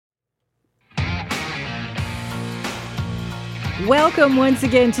Welcome once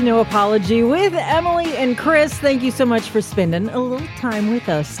again to No Apology with Emily and Chris. Thank you so much for spending a little time with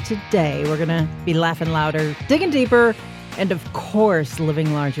us today. We're going to be laughing louder, digging deeper, and of course,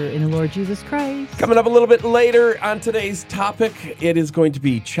 living larger in the Lord Jesus Christ. Coming up a little bit later on today's topic, it is going to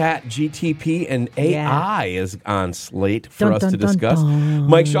be Chat GTP and AI is on slate for us to discuss.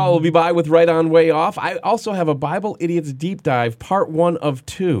 Mike Shaw will be by with Right On Way Off. I also have a Bible Idiots Deep Dive, part 1 of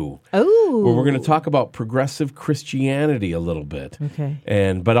 2. Oh. Where we're going to talk about progressive Christianity a little bit.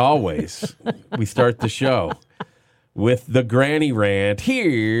 Okay. But always, we start the show with the Granny Rant.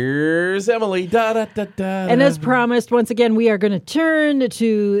 Here's Emily. And as promised, once again, we are going to turn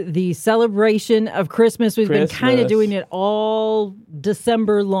to the celebration of Christmas. We've been kind of doing it all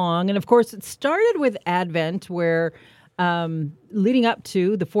December long. And of course, it started with Advent, where leading up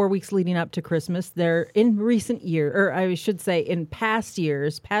to the 4 weeks leading up to Christmas, there in recent years, or I should say in past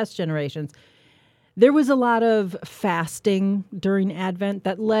years, past generations, there was a lot of fasting during Advent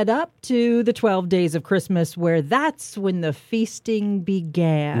that led up to the 12 days of Christmas, where that's when the feasting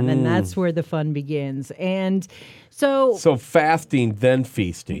began, and that's where the fun begins. And so fasting, then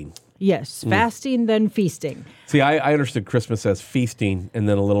feasting. Yes, fasting, then feasting. See, I understood Christmas as feasting and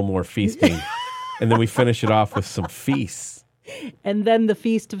then a little more feasting. And then we finish it off with some feasts. And then the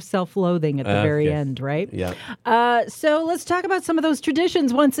feast of self-loathing at the very end, right? Yeah. So let's talk about some of those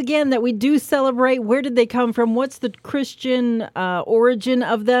traditions once again that we do celebrate. Where did they come from? What's the Christian origin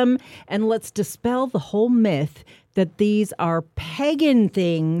of them? And let's dispel the whole myth that these are pagan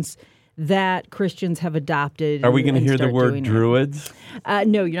things that Christians have adopted. Are we going to hear the word druids?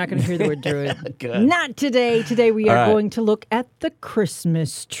 No, you're not going to hear the word druid. Good. Not today. Today we are going to look at the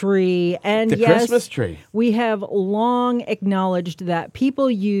Christmas tree. And the Christmas tree. We have long acknowledged that people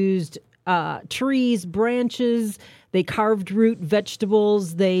used trees, branches, they carved root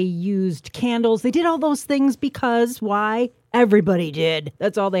vegetables, they used candles. They did all those things because, why? Everybody did.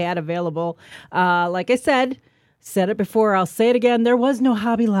 That's all they had available. Like I said it before, I'll say it again. There was no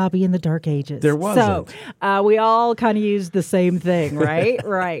Hobby Lobby in the Dark Ages. There wasn't. So we all kind of used the same thing, right?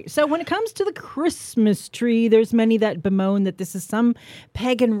 Right. So when it comes to the Christmas tree, there's many that bemoan that this is some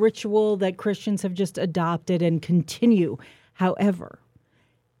pagan ritual that Christians have just adopted and continue. However,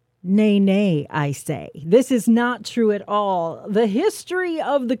 nay, I say. This is not true at all. The history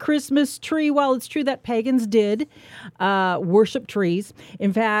of the Christmas tree, while it's true that pagans did worship trees,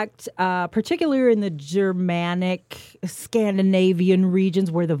 in fact, particularly in the Germanic, Scandinavian regions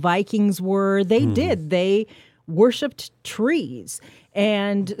where the Vikings were, they worshipped trees.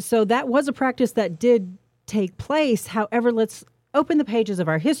 And so that was a practice that did take place. However, let's open the pages of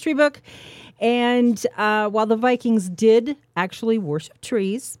our history book. And while the Vikings did actually worship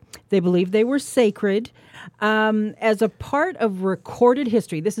trees, they believed they were sacred. As a part of recorded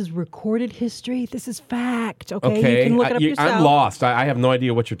history, this is recorded history. This is fact. Okay, you can look it up yourself. I'm lost. I have no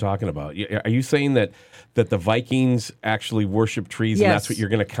idea what you're talking about. Are you saying that the Vikings actually worship trees, and that's what you're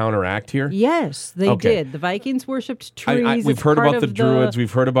going to counteract here? Yes, they did. The Vikings worshipped trees. We've heard about the Druids.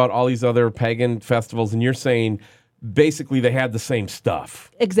 We've heard about all these other pagan festivals, and you're saying basically they had the same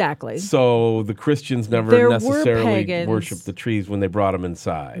stuff. Exactly. So the Christians never necessarily worshipped the trees when they brought them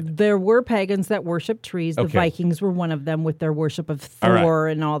inside. There were pagans that worshipped trees. The Vikings were one of them with their worship of Thor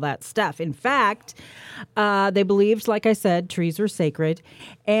and all that stuff. In fact, they believed, like I said, trees were sacred.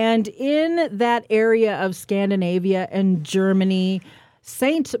 And in that area of Scandinavia and Germany,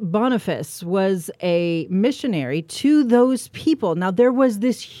 Saint Boniface was a missionary to those people. Now, there was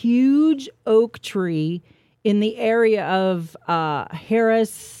this huge oak tree in the area of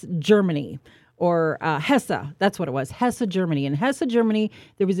Harris, Germany, or Hesse. That's what it was, Hesse, Germany. In Hesse, Germany,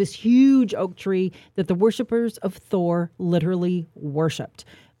 there was this huge oak tree that the worshipers of Thor literally worshipped.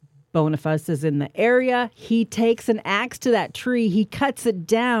 Boniface is in the area. He takes an axe to that tree. He cuts it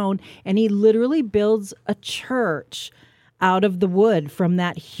down, and he literally builds a church out of the wood from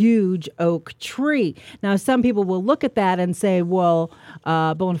that huge oak tree. Now, some people will look at that and say, well,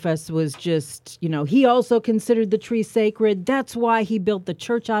 Boniface was just, he also considered the tree sacred. That's why he built the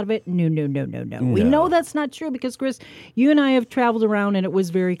church out of it. No. We know that's not true because, Chris, you and I have traveled around, and it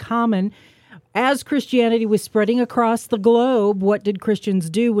was very common. As Christianity was spreading across the globe, what did Christians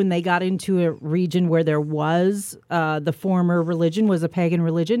do when they got into a region where there was the former religion was a pagan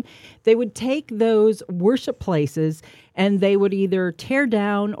religion? They would take those worship places and they would either tear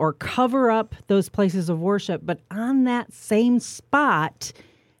down or cover up those places of worship. But on that same spot,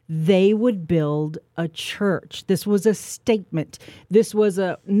 they would build a church. This was a statement. This was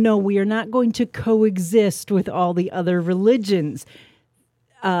no, we are not going to coexist with all the other religions.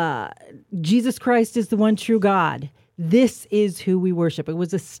 Jesus Christ is the one true God. this is who we worship. It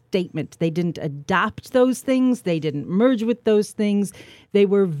was a statement. They didn't adopt those things. They didn't merge with those things. They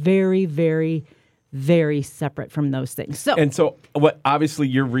were very, very, very separate from those things. So what obviously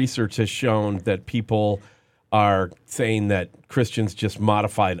your research has shown that people are saying that Christians just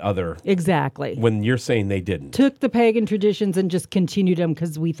modified other. Exactly. When you're saying they didn't. Took the pagan traditions and just continued them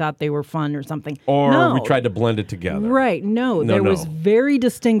because we thought they were fun or something. Or we tried to blend it together. Right. No, there was very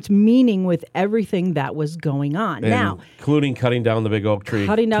distinct meaning with everything that was going on. And including cutting down the big oak tree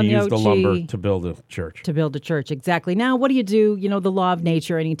to use the lumber to build a church. To build a church, exactly. Now, what do you do? You know, the law of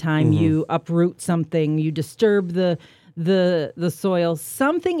nature, anytime you uproot something, you disturb the soil,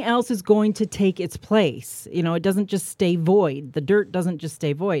 something else is going to take its place. You know, it doesn't just stay void. The dirt doesn't just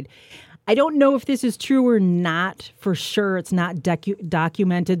stay void. I don't know if this is true or not for sure. It's not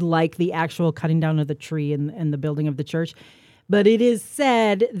documented like the actual cutting down of the tree and the building of the church. But it is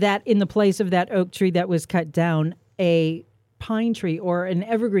said that in the place of that oak tree that was cut down, a pine tree or an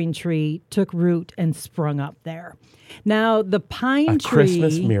evergreen tree took root and sprung up there. Now, the pine tree,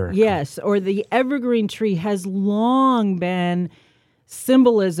 Christmas miracle. Yes, or the evergreen tree has long been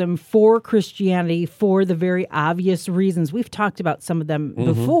symbolism for Christianity for the very obvious reasons. We've talked about some of them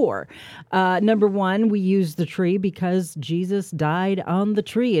before. Number one, we use the tree because Jesus died on the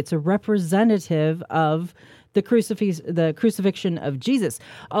tree. It's a representative of the crucifixion of Jesus.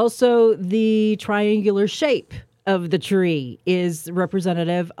 Also, the triangular shape of the tree is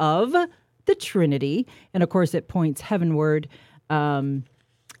representative of the Trinity, and of course it points heavenward, and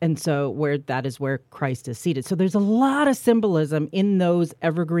so that is where Christ is seated. So there's a lot of symbolism in those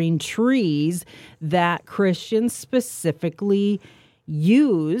evergreen trees that Christians specifically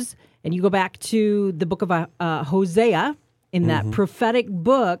use. And you go back to the book of Hosea, in that prophetic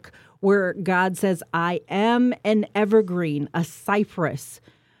book where God says, "I am an evergreen, a cypress.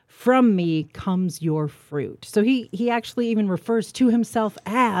 From me comes your fruit." So he actually even refers to himself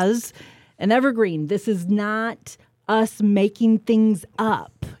as an evergreen. This is not us making things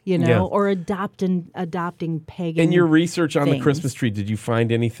up, or adopting pagan. In your research on things. The Christmas tree, did you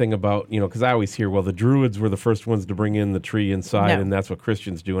find anything about, because I always hear, well, the Druids were the first ones to bring in the tree inside, and that's what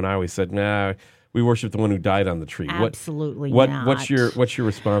Christians do. And I always said, nah, we worship the one who died on the tree. Absolutely not. What's your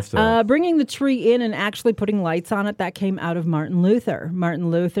response to that? Bringing the tree in and actually putting lights on it, that came out of Martin Luther.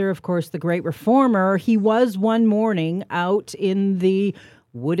 Martin Luther, of course, the great reformer, he was one morning out in the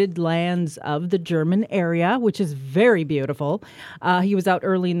wooded lands of the German area, which is very beautiful. He was out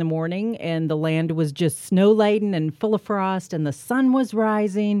early in the morning, and the land was just snow-laden and full of frost, and the sun was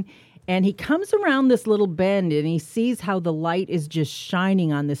rising. And he comes around this little bend, and he sees how the light is just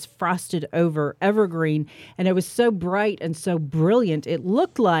shining on this frosted over evergreen. And it was so bright and so brilliant, it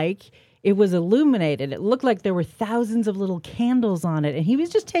looked like it was illuminated. It looked like there were thousands of little candles on it. And he was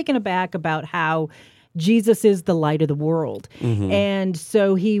just taken aback about how Jesus is the light of the world. And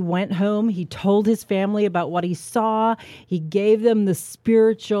so he went home. He told his family about what he saw. He gave them the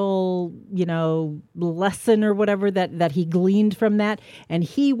spiritual, lesson or whatever that he gleaned from that. And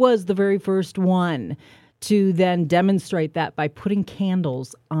he was the very first one to then demonstrate that by putting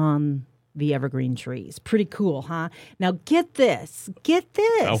candles on the evergreen trees. Pretty cool, huh? Now get this.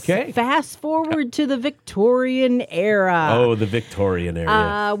 Okay. Fast forward to the Victorian era. Oh, the Victorian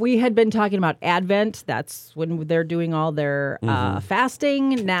era. We had been talking about Advent. That's when they're doing all their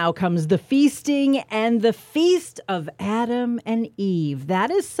fasting. Now comes the feasting, and the Feast of Adam and Eve.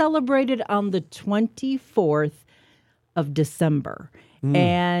 That is celebrated on the 24th of December.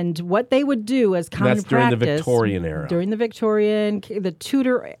 And what they would do as common practice... That's during the Victorian era. During the Victorian, the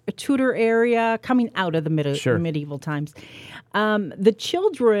Tudor area, coming out of the medieval times. The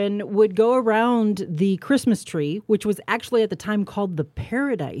children would go around the Christmas tree, which was actually at the time called the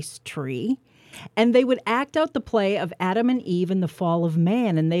Paradise Tree, and they would act out the play of Adam and Eve and the fall of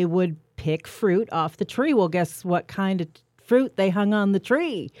man, and they would pick fruit off the tree. Well, guess what kind of fruit they hung on the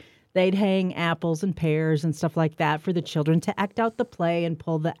tree? They'd hang apples and pears and stuff like that for the children to act out the play and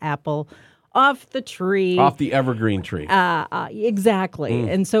pull the apple off the tree. Off the evergreen tree. Exactly.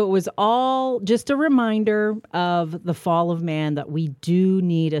 And so it was all just a reminder of the fall of man, that we do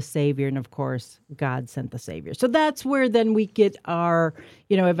need a savior. And of course, God sent the savior. So that's where then we get our,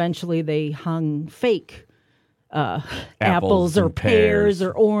 eventually they hung fake apples or pears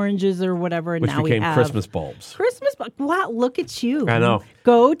or oranges or whatever, and which now became we have Christmas bulbs. Wow, look at you! I know.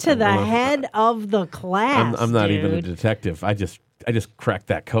 Go to the head of the class. I'm not dude. even a detective. I just cracked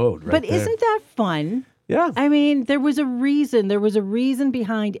that code. Right but there. Isn't that fun? Yeah. I mean, there was a reason. There was a reason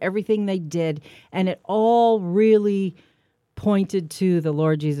behind everything they did, and it all really pointed to the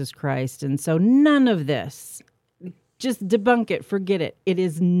Lord Jesus Christ. And so none of this, just debunk it, forget it. It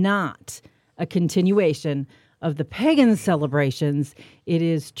is not a continuation of the pagan celebrations, it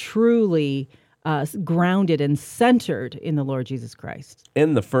is truly grounded and centered in the Lord Jesus Christ.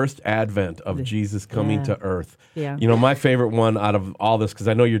 In the first advent of Jesus coming to earth. Yeah. You know, my favorite one out of all this, because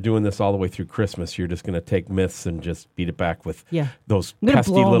I know you're doing this all the way through Christmas, you're just going to take myths and just beat it back with those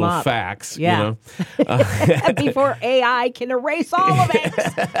pesky little facts. Yeah. You know? Before AI can erase all of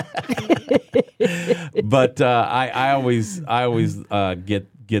it. But I always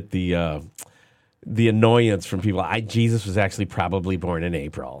get the annoyance from people. Jesus was actually probably born in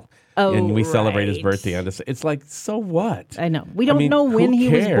April. Oh, and we celebrate his birthday on December. It's like, so what? I know. We don't know when he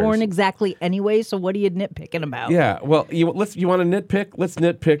was born exactly anyway, so what are you nitpicking about? Yeah, well, you want to nitpick? Let's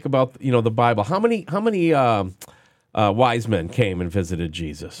nitpick about, the Bible. How many wise men came and visited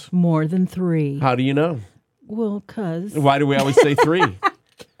Jesus? More than 3. How do you know? Well, because... Why do we always say 3?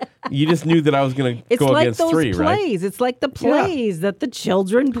 You just knew that I was going to go against 3, right? It's like the plays that the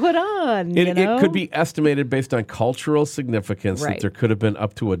children put on. It could be estimated based on cultural significance that there could have been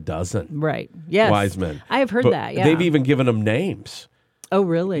up to 12 Yes. wise men. I have heard that, yeah. They've even given them names. Oh,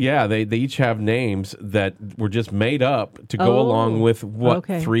 really? Yeah, they each have names that were just made up to go along with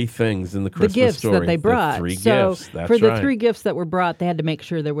 3 things in the Christmas gifts story. that they brought. The 3 so gifts. That's for the right. 3 gifts that were brought, they had to make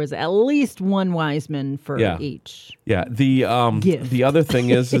sure there was at least one wise man for each. Yeah. The other thing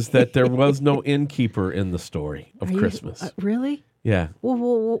is that there was no innkeeper in the story of Christmas. Really? Yeah.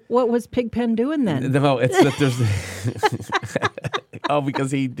 Well, what was Pigpen doing then? No, it's that there's.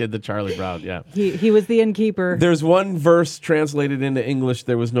 Because he did the Charlie Brown. Yeah. He was the innkeeper. There's one verse translated into English.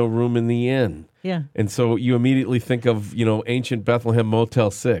 There was no room in the inn. Yeah. And so you immediately think of, ancient Bethlehem Motel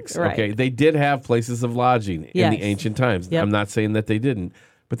 6. Right. Okay. They did have places of lodging in the ancient times. Yep. I'm not saying that they didn't,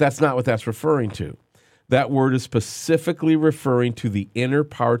 but that's not what that's referring to. That word is specifically referring to the inner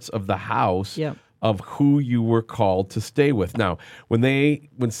parts of the house of who you were called to stay with. Now,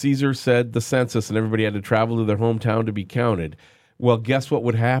 when Caesar said the census and everybody had to travel to their hometown to be counted, well, guess what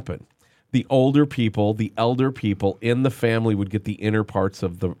would happen? The older people, the elder people in the family would get the inner parts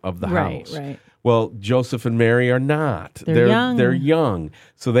of the house. Right. Well, Joseph and Mary are not. They're young. They're young.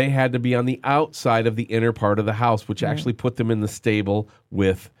 So they had to be on the outside of the inner part of the house, which actually put them in the stable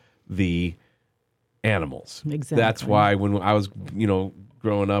with the animals. Exactly. That's why when I was,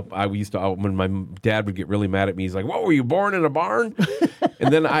 growing up, when my dad would get really mad at me, he's like, "What, were you born in a barn?"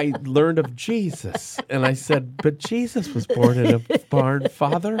 And then I learned of Jesus, and I said, "But Jesus was born in a barn,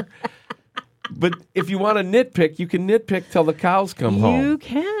 Father." But if you want to nitpick, you can nitpick till the cows come home. You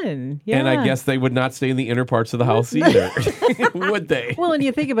can, yeah. And I guess they would not stay in the inner parts of the house either, would they? Well, and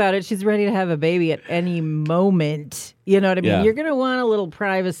you think about it, she's ready to have a baby at any moment. You know what I mean? Yeah. You're going to want a little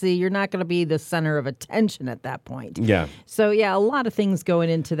privacy. You're not going to be the center of attention at that point. Yeah. So, a lot of things going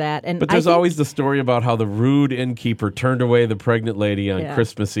into that. But there's always the story about how the rude innkeeper turned away the pregnant lady on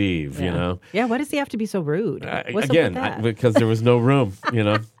Christmas Eve, Yeah, why does he have to be so rude? What's again, up with that? because there was no room,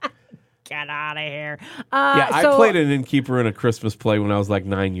 Get out of here. I played an innkeeper in a Christmas play when I was like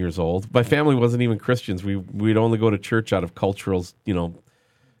 9 years old. My family wasn't even Christians. We'd only go to church out of cultural,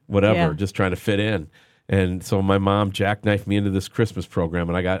 whatever, just trying to fit in. And so my mom jackknifed me into this Christmas program,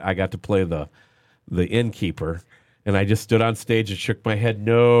 and I got to play the innkeeper. And I just stood on stage and shook my head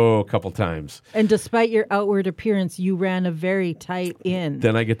no a couple times. And despite your outward appearance, you ran a very tight inn.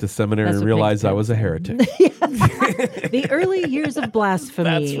 Then I get to seminary and realize I was a heretic. The early years of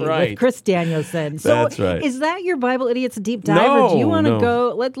blasphemy. That's right. With Chris Danielson. So That's right. Is that your Bible Idiots deep dive, No, or do you want to no.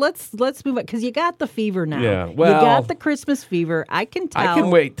 go? Let's move on, because you got the fever now. Yeah, well, you got the Christmas fever. I can tell. I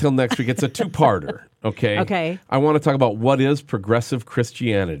can wait till next week. It's a 2-parter. Okay. Okay. I want to talk about what is progressive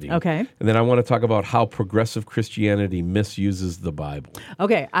Christianity. Okay. And then I want to talk about how progressive Christianity misuses the Bible.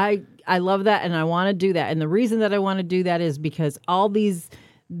 Okay. I love that, and I want to do that. And the reason that I want to do that is because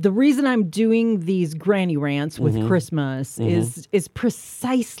the reason I'm doing these granny rants with Christmas is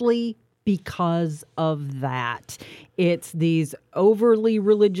precisely because of that. It's these overly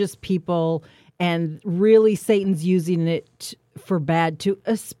religious people, and really Satan's using it for bad to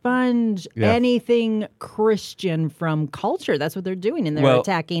expunge anything Christian from culture. That's what they're doing, and they're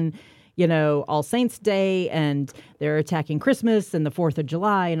attacking, All Saints Day, and they're attacking Christmas and the 4th of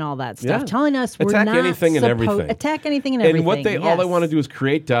July and all that stuff, telling us we're attack not anything and everything. Attack anything and everything. And all they want to do is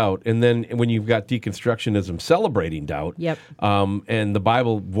create doubt, and then when you've got deconstructionism celebrating doubt, and the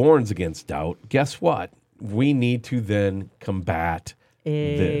Bible warns against doubt, guess what? We need to then combat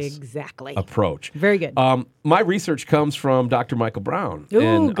Exactly. this approach. Very good. My research comes from Dr. Michael Brown. Ooh,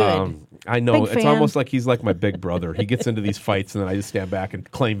 and good. I know Big it's fan. almost like he's like my big brother. He gets into these fights, and then I just stand back and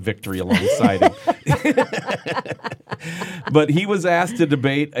claim victory alongside him. But he was asked to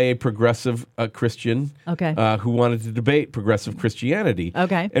debate a progressive Christian who wanted to debate progressive Christianity.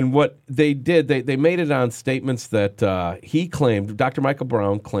 Okay. And what they did, they made it on statements that he claimed, Dr. Michael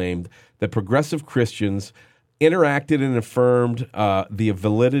Brown claimed, that progressive Christians interacted and affirmed the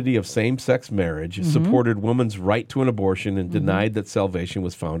validity of same-sex marriage, supported women's right to an abortion, and denied that salvation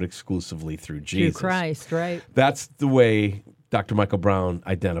was found exclusively through Jesus. Through Christ, right. That's the way Dr. Michael Brown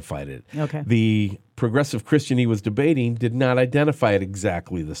identified it. Okay. The progressive Christian he was debating did not identify it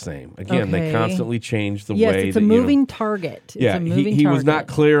exactly the same. Again, they constantly changed the way that... Yes, it's a moving target. Yeah, he was not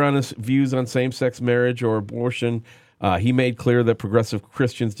clear on his views on same-sex marriage or abortion. He made clear that progressive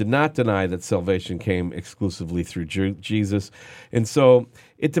Christians did not deny that salvation came exclusively through Jesus. And so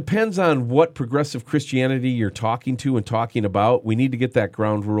it depends on what progressive Christianity you're talking to and talking about. We need to get that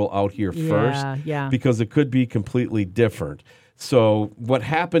ground rule out here first because it could be completely different. So what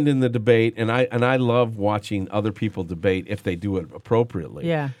happened in the debate, and I love watching other people debate if they do it appropriately.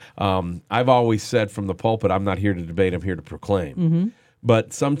 Yeah. I've always said from the pulpit, I'm not here to debate, I'm here to proclaim. Mm-hmm.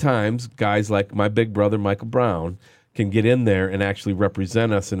 But sometimes guys like my big brother, Michael Brown, can get in there and actually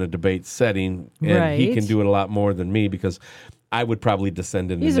represent us in a debate setting, and he can do it a lot more than me because I would probably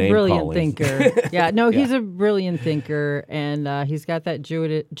descend into name calling. He's a brilliant thinker. He's a brilliant thinker, and he's got that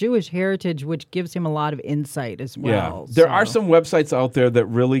Jewish heritage, which gives him a lot of insight as well. Yeah. There are some websites out there that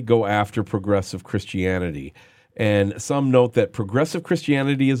really go after progressive Christianity. And some note that progressive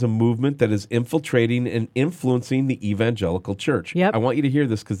Christianity is a movement that is infiltrating and influencing the evangelical church. Yep. I want you to hear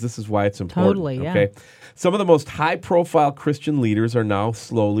this because this is why it's important. Totally, yeah. Okay? Some of the most high-profile Christian leaders are now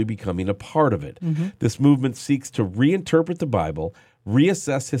slowly becoming a part of it. Mm-hmm. This movement seeks to reinterpret the Bible,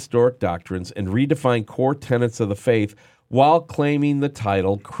 reassess historic doctrines, and redefine core tenets of the faith while claiming the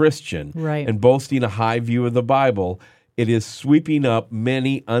title Christian and boasting a high view of the Bible. It is sweeping up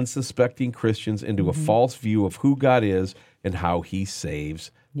many unsuspecting Christians into a false view of who God is and how he saves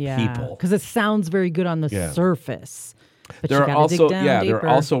people. Because it sounds very good on the surface. But there are also there are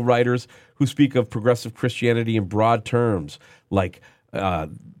also writers who speak of progressive Christianity in broad terms, like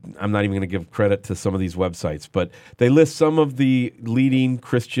I'm not even going to give credit to some of these websites, but they list some of the leading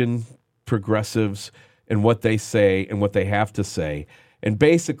Christian progressives and what they say and what they have to say. And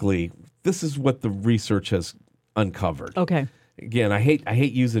basically, this is what the research has uncovered. Okay. Again, I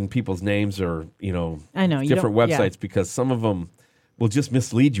hate using people's names or different websites because some of them will just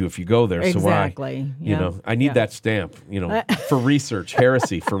mislead you if you go there. Exactly. So I need that stamp. For research,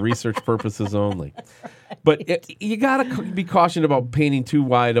 heresy for research purposes only. But you got to be cautious about painting too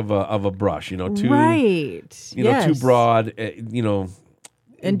wide of a brush. Too too broad.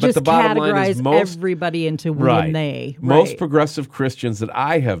 And but just the bottom line is everybody into we and they. Most progressive Christians that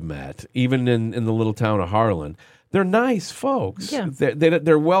I have met, even in the little town of Harlan, they're nice folks. Yeah.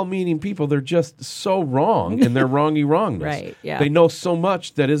 They're well-meaning people. They're just so wrong in their wrongness. Right, yeah. They know so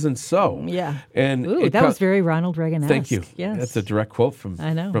much that isn't so. Yeah. And that was very Ronald Reagan-esque. Thank you. Yes. That's a direct quote from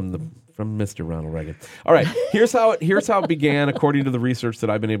Mr. Ronald Reagan. All right, here's how it began according to the research that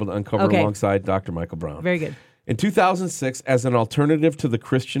I've been able to uncover alongside Dr. Michael Brown. Very good. In 2006, as an alternative to the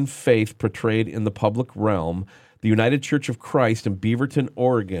Christian faith portrayed in the public realm, the United Church of Christ in Beaverton,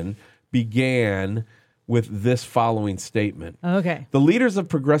 Oregon, began with this following statement. Okay. The leaders of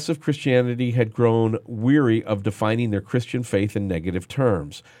progressive Christianity had grown weary of defining their Christian faith in negative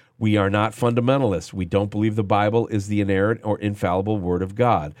terms. We are not fundamentalists. We don't believe the Bible is the inerrant or infallible Word of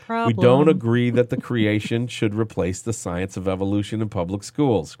God. We don't agree that the creation should replace the science of evolution in public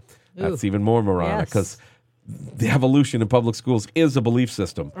schools. That's even more moronic because the evolution in public schools is a belief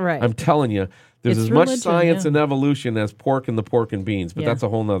system. Right. I'm telling you, there's It's as much religion, science in evolution as pork in the pork and beans, but that's a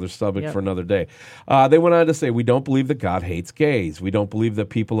whole nother subject for another day. They went on to say, we don't believe that God hates gays. We don't believe that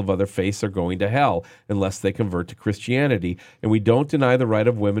people of other faiths are going to hell unless they convert to Christianity. And we don't deny the right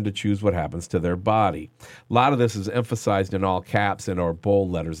of women to choose what happens to their body. A lot of this is emphasized in all caps and or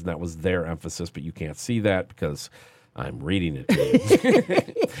bold letters, and that was their emphasis, but you can't see that because I'm reading it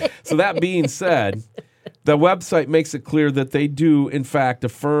to you. So that being said, the website makes it clear that they do, in fact,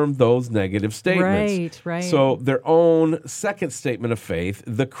 affirm those negative statements. Right. So their own second statement of faith,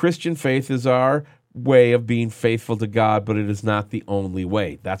 the Christian faith is our way of being faithful to God, but it is not the only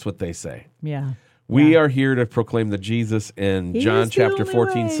way. That's what they say. Yeah. We are here to proclaim that Jesus in John chapter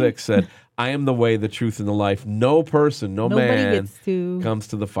 14:6 said, I am the way, the truth, and the life. No person, nobody man comes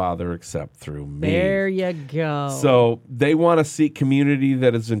to the Father except through me. There you go. So they want to seek community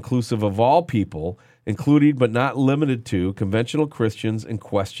that is inclusive of all people, including but not limited to conventional Christians and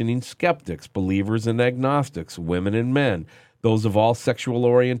questioning skeptics, believers and agnostics, women and men, those of all sexual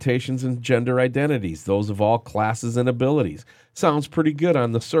orientations and gender identities, those of all classes and abilities. Sounds pretty good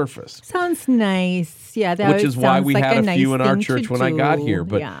on the surface. Sounds nice. Yeah, which is why we had a few in our church when I got here.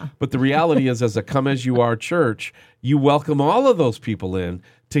 But the reality is, as a Come As You Are church, you welcome all of those people in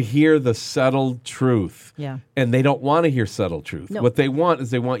to hear the settled truth. Yeah. And they don't want to hear settled truth. No. What they want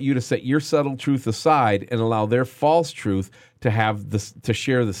is they want you to set your settled truth aside and allow their false truth to have this, to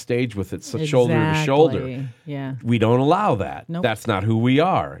share the stage with it, shoulder to shoulder. Yeah. We don't allow that. Nope. That's not who we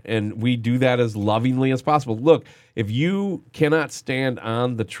are. And we do that as lovingly as possible. Look, if you cannot stand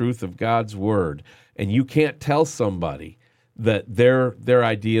on the truth of God's word and you can't tell somebody that their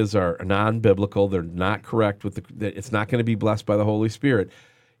ideas are non-biblical, they're not correct, that it's not going to be blessed by the Holy Spirit,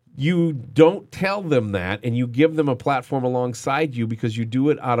 you don't tell them that, and you give them a platform alongside you because you do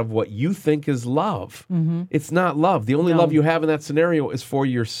it out of what you think is love. Mm-hmm. It's not love. The only love you have in that scenario is for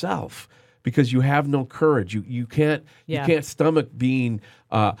yourself because you have no courage. You can't stomach being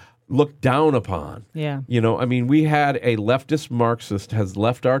looked down upon. Yeah. You know, I mean, we had a leftist Marxist has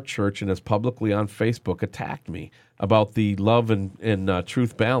left our church and has publicly on Facebook attacked me about the love and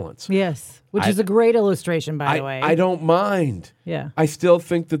truth balance. Yes, which is a great illustration, by the way. I don't mind. Yeah. I still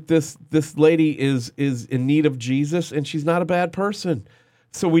think that this lady is in need of Jesus, and she's not a bad person.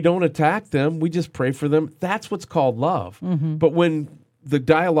 So we don't attack them. We just pray for them. That's what's called love. Mm-hmm. But when the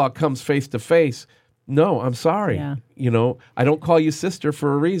dialogue comes face to face, no, I'm sorry. Yeah. You know, I don't call you sister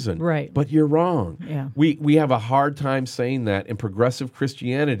for a reason. Right. But you're wrong. Yeah. We have a hard time saying that, and progressive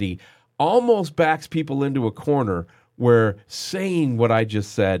Christianity almost backs people into a corner where saying what I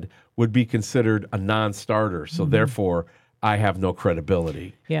just said would be considered a non-starter. So therefore, I have no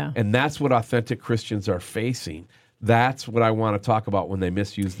credibility. Yeah. And that's what authentic Christians are facing. That's what I want to talk about when they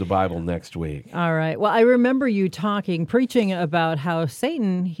misuse the Bible next week. All right. Well, I remember you preaching about how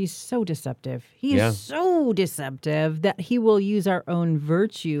Satan, he's so deceptive. He is so deceptive that he will use our own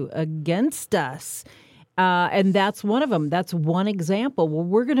virtue against us. And that's one of them. That's one example. Well,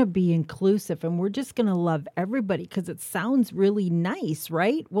 we're going to be inclusive and we're just going to love everybody because it sounds really nice,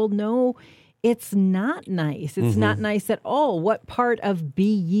 right? Well, no, it's not nice. It's not nice at all. What part of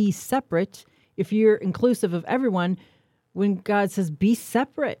be ye separate, if you're inclusive of everyone, when God says be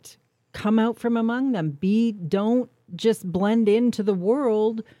separate, come out from among them, don't just blend into the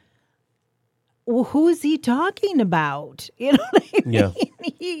world. Well, who is he talking about? You know what I mean? Yeah.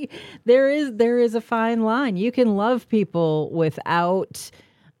 There is a fine line. You can love people without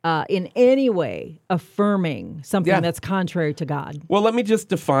in any way affirming something that's contrary to God. Well, let me just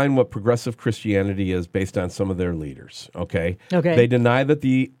define what progressive Christianity is based on some of their leaders, okay? Okay. They deny that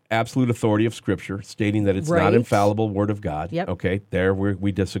the absolute authority of Scripture, stating that it's not infallible Word of God. Yep. Okay, there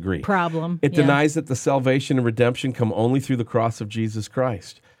we disagree. Problem. It denies that the salvation and redemption come only through the cross of Jesus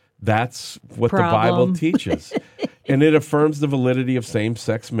Christ. That's what the Bible teaches. And it affirms the validity of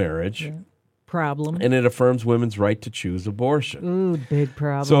same-sex marriage. Yeah. Problem. And it affirms women's right to choose abortion. Ooh, big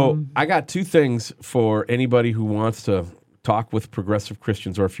problem. So I got two things for anybody who wants to talk with progressive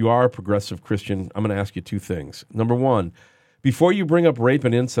Christians, or if you are a progressive Christian, I'm going to ask you two things. Number one, before you bring up rape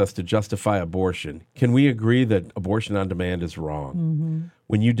and incest to justify abortion, can we agree that abortion on demand is wrong? Mm-hmm.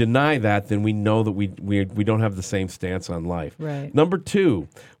 When you deny that, then we know that we don't have the same stance on life. Right. Number two,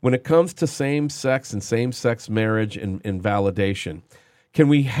 when it comes to same-sex and same-sex marriage and validation, can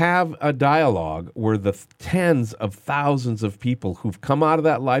we have a dialogue where the tens of thousands of people who've come out of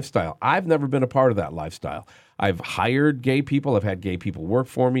that lifestyle, I've never been a part of that lifestyle. I've hired gay people. I've had gay people work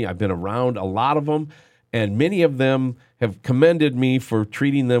for me. I've been around a lot of them. And many of them have commended me for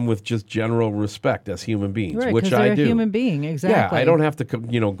treating them with just general respect as human beings, right, which I do. They're a human being, exactly. Yeah, I don't have to,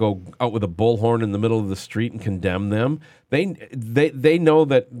 go out with a bullhorn in the middle of the street and condemn them. They know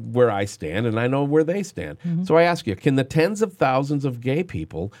that where I stand, and I know where they stand. Mm-hmm. So I ask you, can the tens of thousands of gay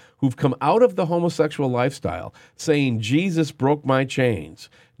people who've come out of the homosexual lifestyle saying, Jesus broke my chains,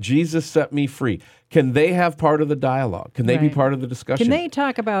 Jesus set me free, can they have part of the dialogue? Can they be part of the discussion? Can they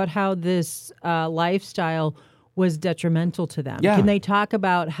talk about how this lifestyle was detrimental to them? Yeah. Can they talk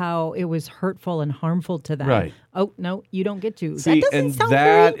about how it was hurtful and harmful to them? Right. Oh, no, you don't get to. See, that doesn't and sound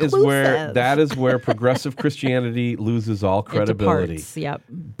that very inclusive. that is where progressive Christianity loses all credibility. It departs, yep.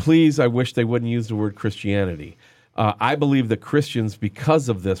 Please, I wish they wouldn't use the word Christianity. I believe that Christians, because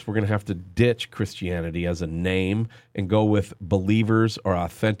of this, we're going to have to ditch Christianity as a name and go with believers or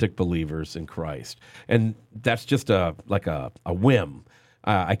authentic believers in Christ. And that's just a whim.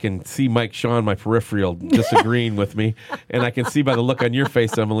 I can see Mike Shaw on my peripheral disagreeing with me, and I can see by the look on your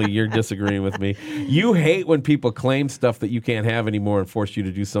face, Emily, you're disagreeing with me. You hate when people claim stuff that you can't have anymore and force you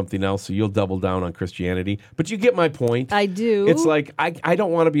to do something else, so you'll double down on Christianity. But you get my point. I do. It's like I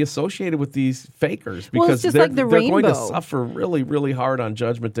don't want to be associated with these fakers because they're going to suffer really, really hard on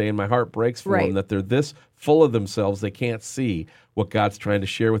Judgment Day, and my heart breaks for them that they're this full of themselves they can't see what God's trying to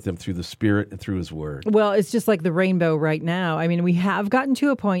share with them through the Spirit and through His Word. Well, it's just like the rainbow right now. I mean, we have gotten to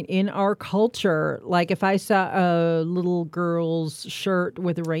a point in our culture, like if I saw a little girl's shirt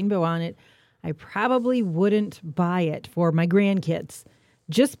with a rainbow on it, I probably wouldn't buy it for my grandkids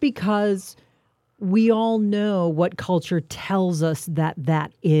just because we all know what culture tells us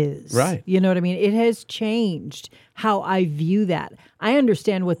that is. Right. You know what I mean? It has changed how I view that. I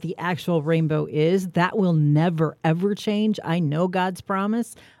understand what the actual rainbow is. That will never, ever change. I know God's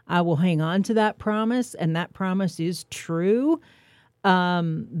promise. I will hang on to that promise, and that promise is true.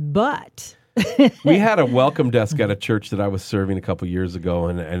 But... We had a welcome desk at a church that I was serving a couple years ago,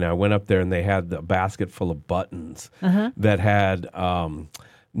 and I went up there, and they had a basket full of buttons that had...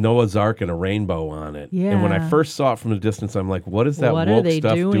 Noah's Ark and a rainbow on it. Yeah. And when I first saw it from a distance, I'm like, what is that woke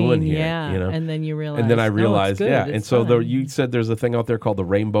stuff doing here? Yeah. You know? And then you realize. And then I realized, it's and so you said there's a thing out there called the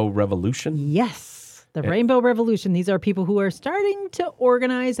Rainbow Revolution? Yes. The Rainbow Revolution. These are people who are starting to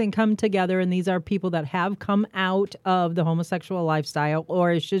organize and come together, and these are people that have come out of the homosexual lifestyle,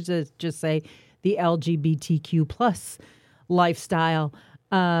 or I should just say the LGBTQ plus lifestyle.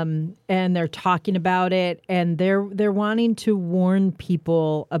 And they're talking about it, and they're wanting to warn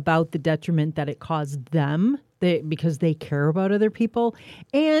people about the detriment that it caused them because they care about other people.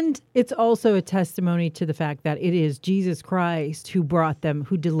 And it's also a testimony to the fact that it is Jesus Christ who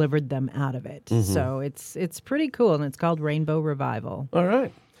delivered them out of it. Mm-hmm. So it's pretty cool, and it's called Rainbow Revival. All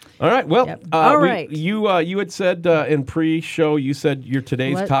right. Well, all right. You had said in pre-show, you said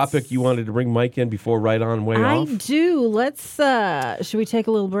today's topic, you wanted to bring Mike in before Right On Way Off. I do. Let's, should we take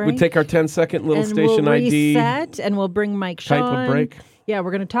a little break? We take our 10-second little station we'll ID. Reset, and we'll bring Mike Shaw. Type of break. Yeah, we're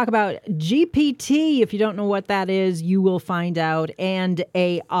going to talk about GPT. If you don't know what that is, you will find out, and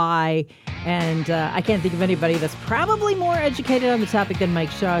AI. And I can't think of anybody that's probably more educated on the topic than Mike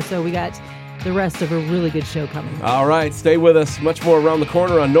Shaw, so we got the rest of a really good show coming. All right, stay with us. Much more around the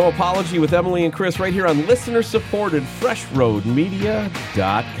corner on No Apology with Emily and Chris right here on listener-supported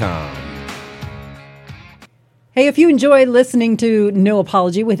FreshRoadMedia.com. Hey, if you enjoy listening to No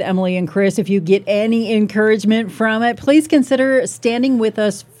Apology with Emily and Chris, if you get any encouragement from it, please consider standing with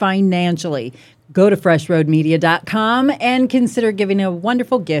us financially. Go to FreshRoadMedia.com and consider giving a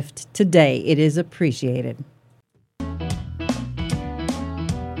wonderful gift today. It is appreciated.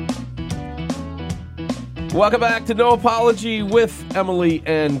 Welcome back to No Apology with Emily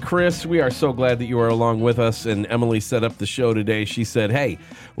and Chris. We are so glad that you are along with us. And Emily set up the show today. She said, hey,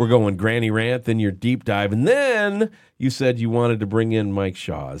 we're going Granny Rant, then your deep dive. And then you said you wanted to bring in Mike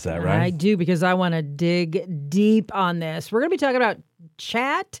Shaw. Is that right? I do, because I want to dig deep on this. We're going to be talking about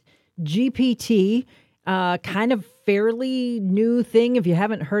Chat GPT, kind of fairly new thing. If you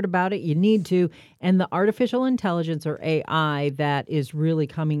haven't heard about it, you need to. And the artificial intelligence, or AI, that is really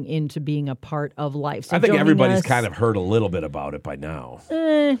coming into being a part of life. So I think everybody's kind of heard a little bit about it by now.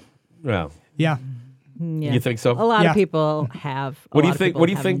 Well, yeah. You think so? A lot of people have. What do you think? What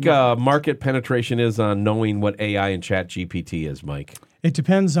do you think market penetration is on knowing what AI and Chat GPT is, Mike? It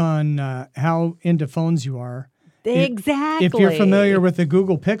depends on how into phones you are. Exactly. If you're familiar with the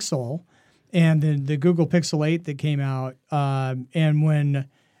Google Pixel and the Google Pixel 8 that came out, and when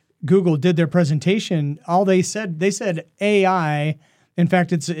Google did their presentation, all they said AI. In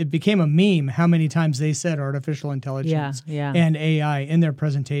fact, it became a meme how many times they said artificial intelligence and AI in their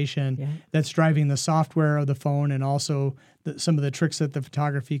presentation. Yeah. That's driving the software of the phone and also some of the tricks that the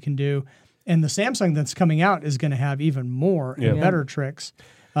photography can do. And the Samsung that's coming out is going to have even more and better tricks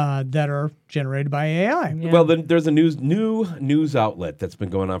that are generated by AI. Yeah. Well, there's a new news outlet that's been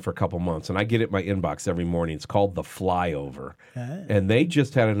going on for a couple months, and I get it in my inbox every morning. It's called The Flyover. And they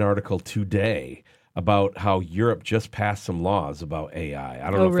just had an article today about how Europe just passed some laws about AI.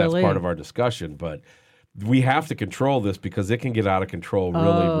 I don't know if that's part of our discussion, but we have to control this because it can get out of control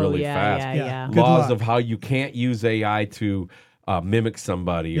really fast. Yeah. Laws of how you can't use AI to mimic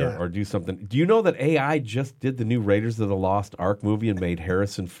somebody or do something. Do you know that AI just did the new Raiders of the Lost Ark movie and made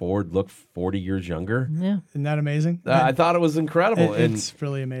Harrison Ford look 40 years younger? Yeah. Isn't that amazing? I thought it was incredible. It's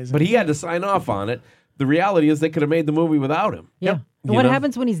really amazing. But he had to sign off on it. The reality is they could have made the movie without him. Yeah. What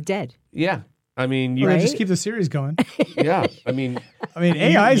happens when he's dead? Yeah. I mean, you just keep the series going. Yeah. I mean,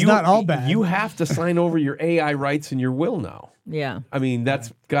 AI is not all bad. You have to sign over your AI rights in your will now. Yeah. I mean,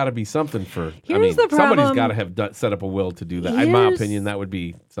 that's got to be something for. Here's the problem. Somebody's got to have set up a will to do that. In my opinion, that would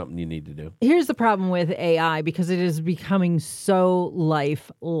be something you need to do. Here's the problem with AI, because it is becoming so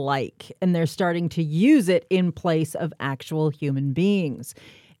lifelike, and they're starting to use it in place of actual human beings.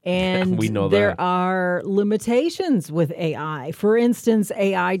 And we know there that. are limitations with AI. For instance,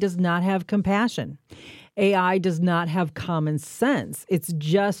 AI does not have compassion. AI does not have common sense. It's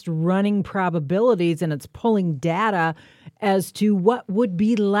just running probabilities, and it's pulling data as to what would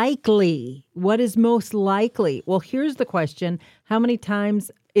be likely, what is most likely. Well, here's the question. How many times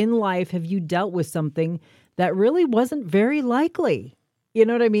in life have you dealt with something that really wasn't very likely? You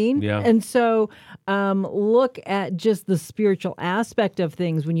know what I mean? Yeah. And so look at just the spiritual aspect of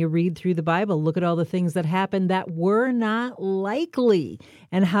things. When you read through the Bible, look at all the things that happened that were not likely.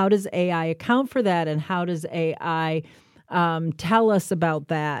 And how does AI account for that? And how does AI tell us about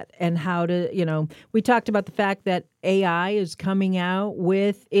that? And how to, we talked about the fact that AI is coming out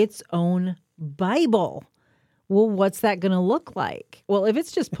with its own Bible. Well, what's that going to look like? Well, if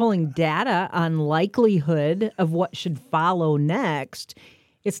it's just pulling data on likelihood of what should follow next,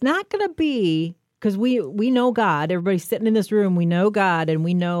 it's not going to be, because we know God. Everybody sitting in this room, we know God, and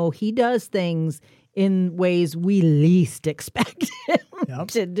we know He does things in ways we least expect Him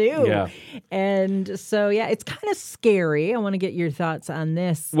to do. Yeah. And so, it's kind of scary. I want to get your thoughts on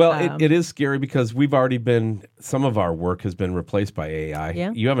this. Well, it is scary because we've already some of our work has been replaced by AI.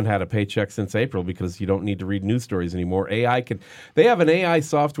 Yeah. You haven't had a paycheck since April because you don't need to read news stories anymore. They have an AI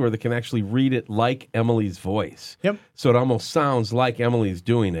software that can actually read it like Emily's voice. Yep. So it almost sounds like Emily's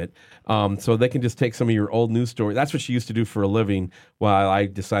doing it. So they can just take some of your old news stories. That's what she used to do for a living while I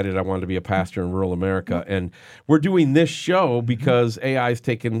decided I wanted to be a pastor in rural America. And we're doing this show because AI's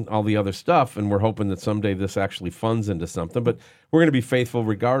taken all the other stuff, and we're hoping that someday this actually funds into something. But we're going to be faithful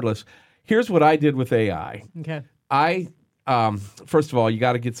regardless. Here's what I did with AI. Okay. First of all, you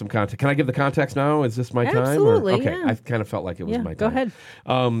got to get some context. Can I give the context now? Is this my time? Absolutely. Okay. Yeah. I kind of felt like it was my time. Go ahead.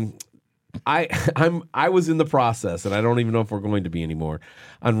 I was in the process, and I don't even know if we're going to be anymore,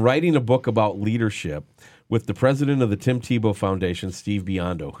 on writing a book about leadership with the president of the Tim Tebow Foundation, Steve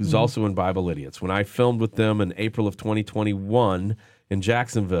Biondo, who's also in Bible Idiots. When I filmed with them in April of 2021 in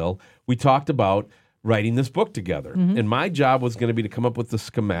Jacksonville, we talked about writing this book together. And my job was going to be to come up with the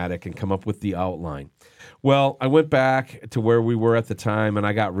schematic and come up with the outline. Well, I went back to where we were at the time, and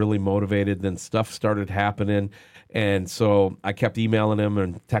I got really motivated. Then stuff started happening. And so I kept emailing him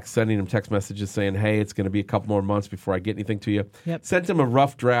and sending him text messages saying, hey, it's going to be a couple more months before I get anything to you. Yep. Sent him a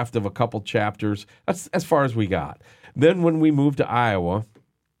rough draft of a couple chapters. That's as far as we got. Then when we moved to Iowa,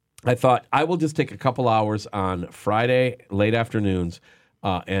 I thought I will just take a couple hours on Friday, late afternoons,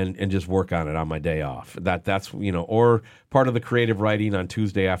 and just work on it on my day off. That's or part of the creative writing on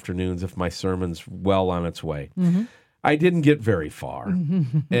Tuesday afternoons if my sermon's well on its way. Mm-hmm. I didn't get very far.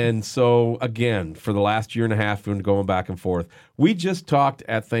 And so, again, for the last year and a half, we've been going back and forth. We just talked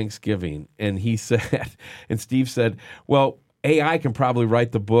at Thanksgiving, and Steve said, well, AI can probably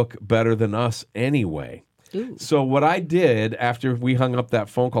write the book better than us anyway. Ooh. So what I did after we hung up that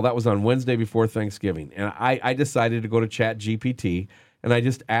phone call, that was on Wednesday before Thanksgiving, and I decided to go to ChatGPT, and I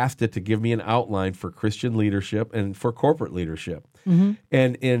just asked it to give me an outline for Christian leadership and for corporate leadership. Mm-hmm.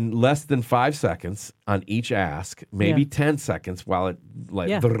 And in less than 5 seconds on each ask, maybe 10 seconds while it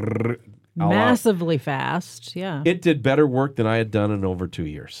massively fast. Yeah. It did better work than I had done in over 2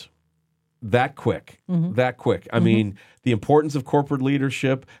 years. That quick. I mean, the importance of corporate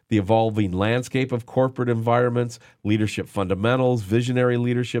leadership, the evolving landscape of corporate environments, leadership fundamentals, visionary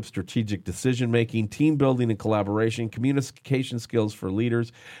leadership, strategic decision-making, team building and collaboration, communication skills for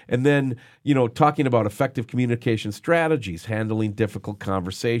leaders, and then, talking about effective communication strategies, handling difficult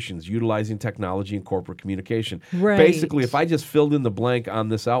conversations, utilizing technology in corporate communication. Right. Basically, if I just filled in the blank on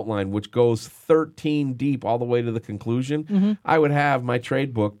this outline, which goes 13 deep all the way to the conclusion, I would have my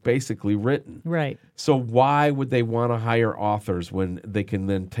trade book basically written. Right. So why would they want to hire authors when they can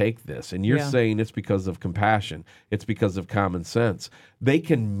then take this? And you're saying it's because of compassion. It's because of common sense. They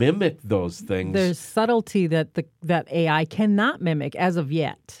can mimic those things. There's subtlety that AI cannot mimic as of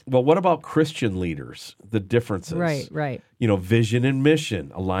yet. Well, what about Christian leaders? The differences. Right. Vision and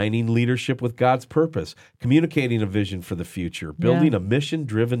mission, aligning leadership with God's purpose, communicating a vision for the future, building a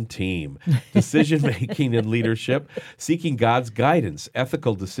mission-driven team, decision-making and leadership, seeking God's guidance,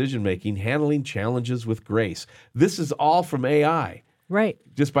 ethical decision-making, handling challenges with grace. This is all from AI. Right.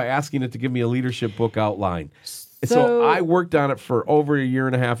 Just by asking it to give me a leadership book outline. So I worked on it for over a year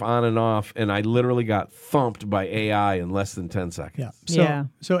and a half on and off, and I literally got thumped by AI in less than 10 seconds.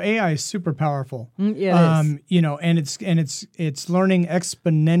 So AI is super powerful. Yeah, it is. And it's learning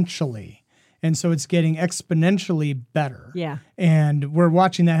exponentially. And so it's getting exponentially better. Yeah. And we're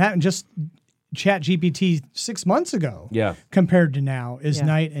watching that happen. Just ChatGPT 6 months ago compared to now is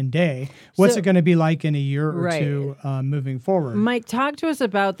night and day. What's it going to be like in a year or two moving forward? Mike, talk to us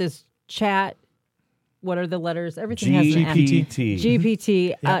about this chat. What are the letters? Everything has an M.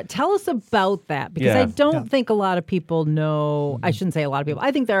 GPT. Tell us about that, because I don't think a lot of people know. I shouldn't say a lot of people.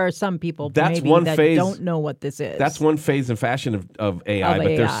 I think there are some people that don't know what this is. That's one phase and fashion of AI, but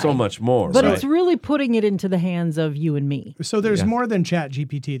there's so much more. But it's really putting it into the hands of you and me. So there's more than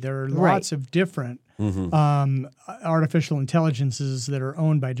ChatGPT. There are lots of different artificial intelligences that are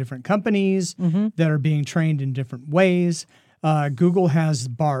owned by different companies that are being trained in different ways. Google has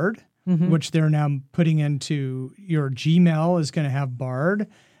Bard, which they're now putting into your Gmail is going to have Bard.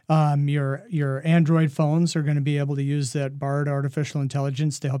 Your Android phones are going to be able to use that Bard artificial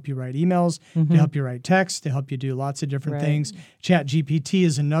intelligence to help you write emails, to help you write text, to help you do lots of different things. ChatGPT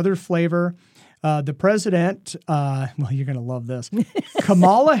is another flavor. The president, you're going to love this.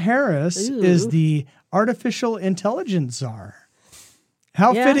 Kamala Harris is the artificial intelligence czar.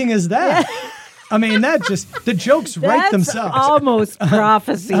 How fitting is that? I mean, the jokes write themselves. Almost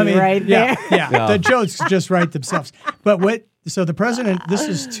prophecy right there. Yeah. The jokes just write themselves. But so the president, this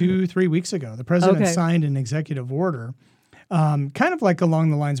is 2-3 weeks ago, the president signed an executive order, kind of like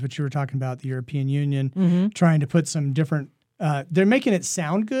along the lines of what you were talking about, the European Union trying to put some different, they're making it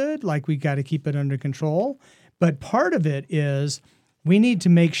sound good, like we got to keep it under control. But part of it is we need to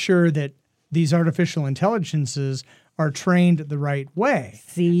make sure that these artificial intelligences are trained the right way.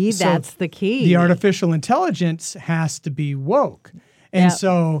 See, that's the key. The artificial intelligence has to be woke. And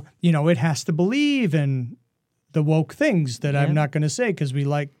so, it has to believe in the woke things that I'm not going to say because we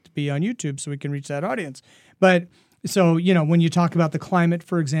like to be on YouTube so we can reach that audience. But so, when you talk about the climate,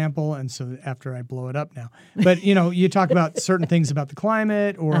 for example, and so after I blow it up now, but, you talk about certain things about the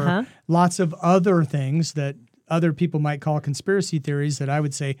climate or lots of other things that other people might call conspiracy theories that I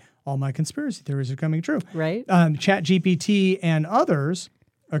would say all my conspiracy theories are coming true. Right. ChatGPT and others,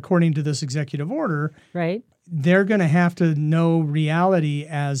 according to this executive order, they're going to have to know reality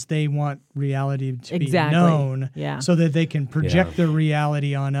as they want reality to be known so that they can project their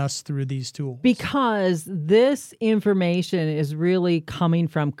reality on us through these tools. Because this information is really coming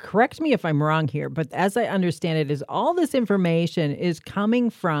from, correct me if I'm wrong here, but as I understand it, is all this information is coming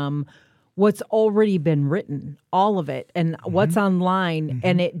from what's already been written, all of it, and what's online,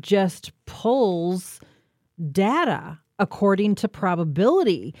 and it just pulls data according to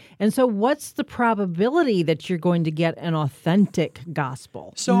probability. And so what's the probability that you're going to get an authentic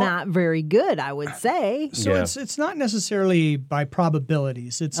gospel? So, not very good, I would say. So it's not necessarily by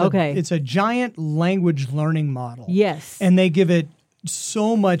probabilities. It's a giant language learning model. Yes. And they give it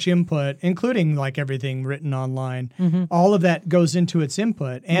so much input, including like everything written online. All of that goes into its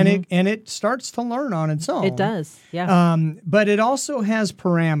input, and it starts to learn on its own. It does, yeah. But it also has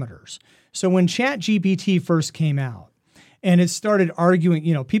parameters. So when ChatGPT first came out, and it started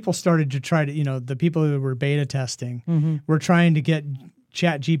arguing, people started to try to, the people who were beta testing were trying to get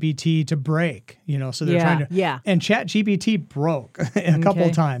ChatGPT to break, so they're trying to, and ChatGPT broke a couple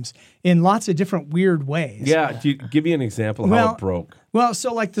of times in lots of different weird ways. Yeah, give me an example of how it broke. Well,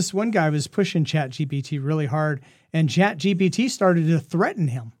 so like this one guy was pushing ChatGPT really hard, and ChatGPT started to threaten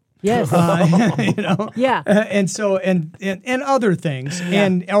him. Yes. And so and other things,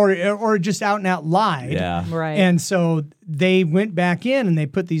 and or just out and out lied. Yeah. Right. And so they went back in and they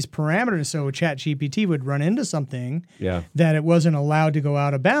put these parameters so ChatGPT would run into something that it wasn't allowed to go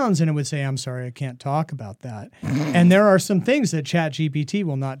out of bounds, and it would say, "I'm sorry, I can't talk about that." And there are some things that ChatGPT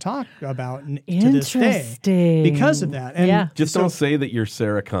will not talk about to this day because of that. And just don't say that you're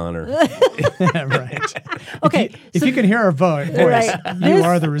Sarah Connor. Right. Okay. If you can hear our voice, you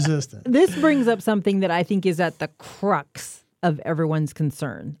are the resistance. This brings up something that I think is at the crux of everyone's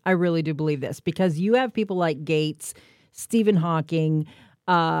concern. I really do believe this, because you have people like Gates, Stephen Hawking,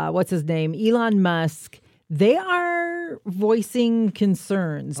 what's his name, Elon Musk. They are voicing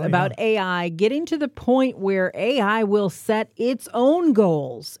concerns about AI getting to the point where AI will set its own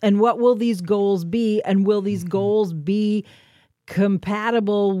goals. And what will these goals be? And will these goals be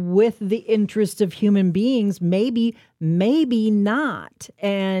compatible with the interest of human beings? Maybe not.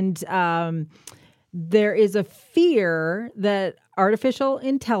 And there is a fear that artificial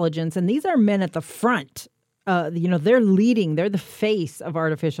intelligence, and these are men at the front, they're leading, they're the face of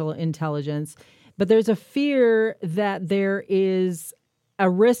artificial intelligence, but there's a fear that there is a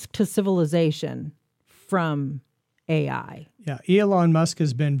risk to civilization from AI. Yeah, Elon Musk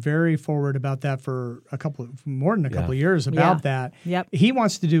has been very forward about that for more than a couple of years about that. Yep. He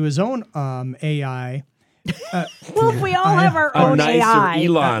wants to do his own AI. Well, if we all have our own nicer AI.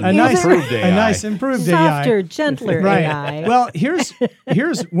 Elon A nice, improved AI. a nice improved Softer, AI. gentler Right. AI. Well, here's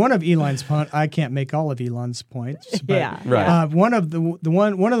one of Elon's points. I can't make all of Elon's points. But, Yeah. Right. one of the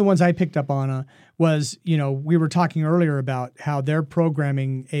ones I picked up on was, we were talking earlier about how they're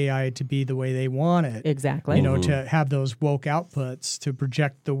programming AI to be the way they want it. Exactly. To have those woke outputs to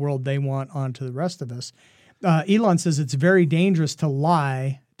project the world they want onto the rest of us. Elon says it's very dangerous to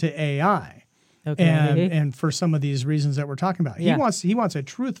lie to AI. Okay. And for some of these reasons that we're talking about, Yeah. he wants a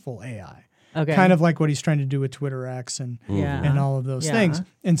truthful AI. Okay. Kind of like what he's trying to do with Twitter X and all of those things.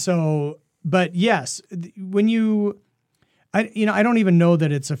 And so, but yes, when I don't even know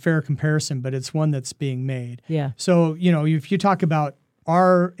that it's a fair comparison, but it's one that's being made. Yeah. So, if you talk about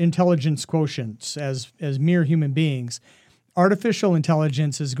our intelligence quotients as mere human beings, artificial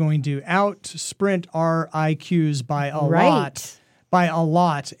intelligence is going to out-sprint our IQs by a lot. By a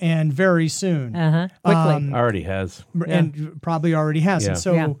lot, and very soon. Quickly. Already has. And probably already has.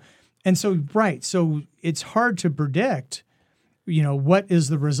 Yeah. And so it's hard to predict, what is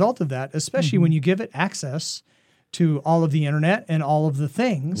the result of that, especially when you give it access to all of the internet and all of the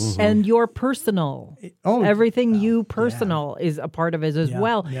things. And your personal. Everything you personal is a part of it as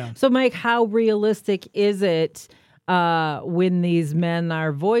well. Yeah. So, Mike, how realistic is it when these men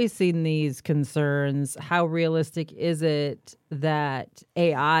are voicing these concerns? How realistic is it that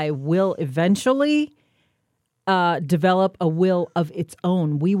AI will eventually develop a will of its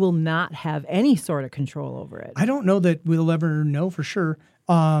own? We will not have any sort of control over it. I don't know that we'll ever know for sure.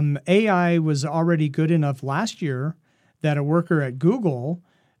 AI was already good enough last year that a worker at Google,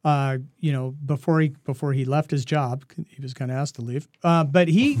 before he left his job, he was kind of asked to leave, but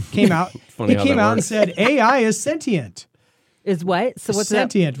he came out. He came out and said AI is sentient. Is what? So what's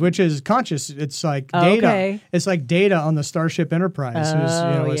sentient, which is conscious. It's like data. Okay. It's like Data on the Starship Enterprise, who's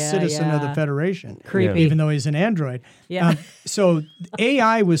a citizen of the Federation, Creepy. even though he's an android. Yeah. So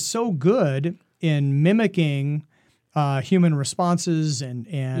AI was so good in mimicking human responses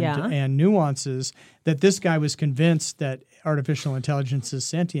and nuances that this guy was convinced that artificial intelligence is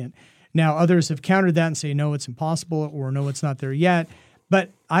sentient. Now, others have countered that and say, no, it's impossible, or no, it's not there yet. But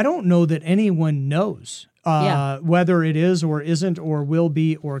I don't know that anyone knows whether it is or isn't or will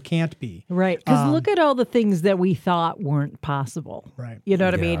be or can't be. Right. Because look at all the things that we thought weren't possible. Right. You know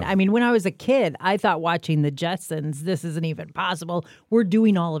what I mean? I mean, when I was a kid, I thought watching the Jetsons, this isn't even possible. We're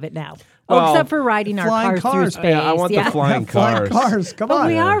doing all of it now. Well, except for riding our cars through space. Yeah, I want the flying cars. Flying cars, come on. But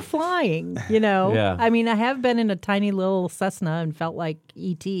we are flying, Yeah. I mean, I have been in a tiny little Cessna and felt like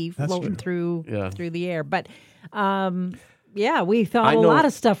E.T. floating through the air. But, we thought a lot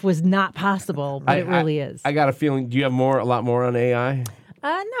of stuff was not possible, but it really is. I got a feeling. Do you have a lot more on AI?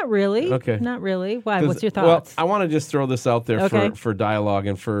 Not really. Okay. Not really. Why? What's your thoughts? Well, I want to just throw this out there for dialogue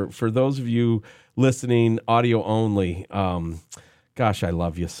and for those of you listening audio only. Gosh, I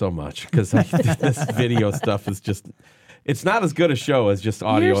love you so much because this video stuff is just. It's not as good a show as just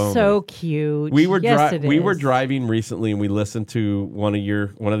audio only. You're so cute. We were we were driving recently and we listened to one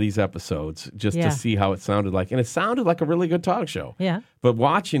of these episodes just to see how it sounded like, and it sounded like a really good talk show. Yeah. But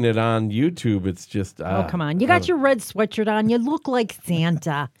watching it on YouTube, it's just oh, come on! You got your red sweatshirt on. You look like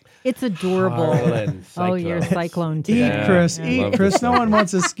Santa. It's adorable. Oh, you're Cyclone too. Eat, Chris. Yeah. Eat, Chris. No one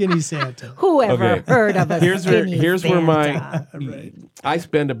wants a skinny Santa. Whoever heard of a skinny here's Santa? Where I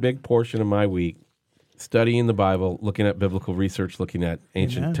spend a big portion of my week studying the Bible, looking at biblical research, looking at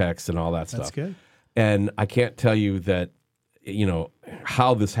ancient texts and all that stuff. That's good. And I can't tell you that,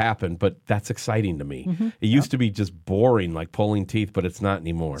 how this happened, but that's exciting to me. Mm-hmm. It used to be just boring, like pulling teeth, but it's not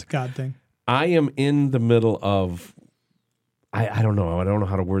anymore. It's a God thing. I am in the middle of, I don't know. I don't know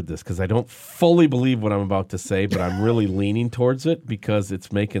how to word this because I don't fully believe what I'm about to say, but I'm really leaning towards it because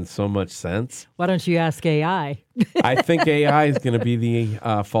it's making so much sense. Why don't you ask AI? I think AI is going to be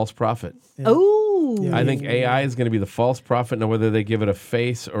the false prophet. Oh. I think AI is going to be the false prophet. Now, whether they give it a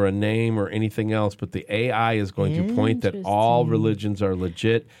face or a name or anything else, but the AI is going to point that all religions are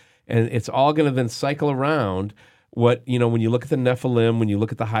legit, and it's all going to then cycle around. When you look at the Nephilim, when you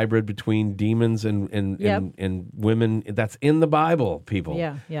look at the hybrid between demons and women, that's in the Bible, people.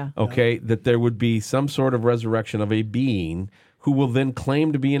 Yeah. Okay, that there would be some sort of resurrection of a being who will then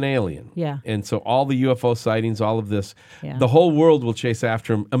claim to be an alien. Yeah. And so all the UFO sightings, all of this, the whole world will chase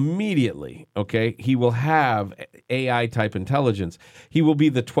after him immediately, okay? He will have AI-type intelligence. He will be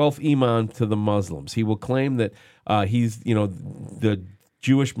the 12th imam to the Muslims. He will claim that he's, the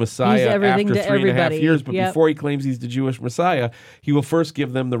Jewish Messiah after 3.5 years. But Yep. before he claims he's the Jewish Messiah, he will first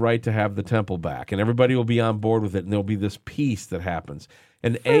give them the right to have the temple back. And everybody will be on board with it. And there'll be this peace that happens.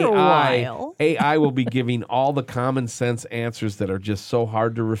 And AI will be giving all the common sense answers that are just so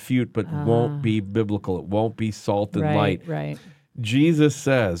hard to refute, but won't be biblical. It won't be salt and light. Right. Jesus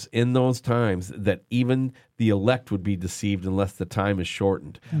says in those times that even the elect would be deceived unless the time is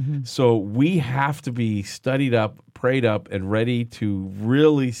shortened. Mm-hmm. So we have to be studied up, prayed up, and ready to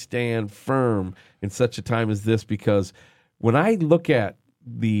really stand firm in such a time as this, because when I look at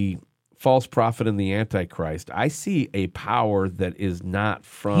the false prophet and the Antichrist, I see a power that is not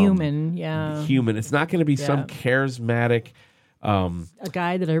from human. It's not going to be some charismatic a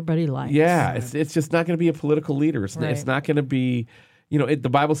guy that everybody likes. Yeah, it's just not going to be a political leader. It's not going to be, the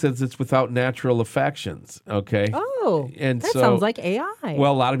Bible says it's without natural affections, okay? Oh, and that sounds like AI.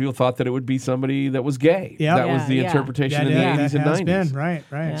 Well, a lot of people thought that it would be somebody that was gay. Yep. That was the interpretation in the 80s and 90s. Right.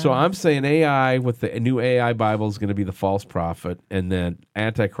 Yeah. So I'm saying AI with the new AI Bible is going to be the false prophet, and then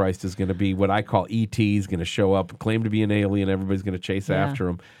Antichrist is going to be what I call E.T. is going to show up, claim to be an alien, everybody's going to chase after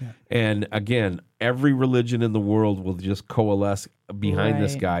him. Yeah. And again, every religion in the world will just coalesce behind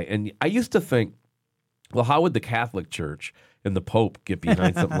this guy. And I used to think, well, how would the Catholic Church and the Pope get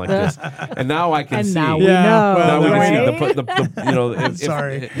behind something like this? And now I can see. Now we know. Now we right? can see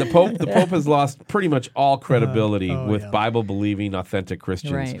the Pope has lost pretty much all credibility with Bible believing authentic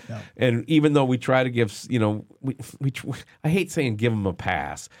Christians. Right. Yeah. And even though we try to give, I hate saying give them a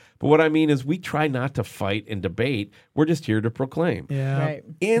pass, but what I mean is we try not to fight and debate. We're just here to proclaim. Yeah. Right.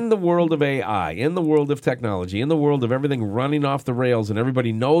 In the world of AI, in the world of technology, in the world of everything running off the rails and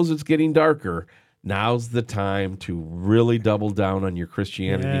everybody knows it's getting darker, now's the time to really double down on your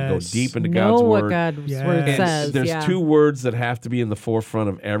Christianity, go deep into God's Word. Know what God's Word says. There's two words that have to be in the forefront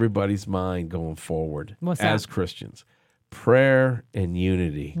of everybody's mind going forward as Christians: prayer and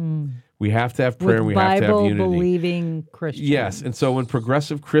unity. We have to have prayer and we have to have unity. Bible-believing Christians. Yes, and so when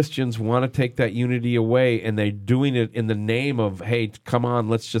progressive Christians want to take that unity away and they're doing it in the name of, hey, come on,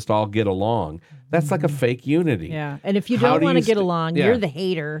 let's just all get along, that's like a fake unity. Yeah, and if you don't want to get along, you're the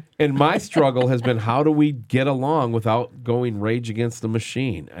hater. And my struggle has been, how do we get along without going rage against the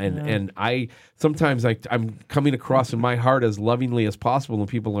machine? And I sometimes I'm coming across in my heart as lovingly as possible, and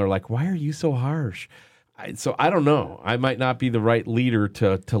people are like, why are you so harsh? So I don't know. I might not be the right leader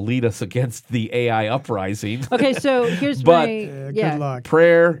to lead us against the AI uprising. Okay, so here's good luck.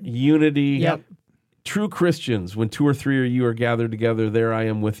 Prayer, unity, true Christians, when 2 or 3 of you are gathered together, there I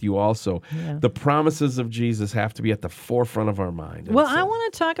am with you also. Yeah. The promises of Jesus have to be at the forefront of our mind. Well, I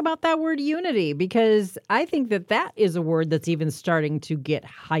want to talk about that word unity, because I think that is a word that's even starting to get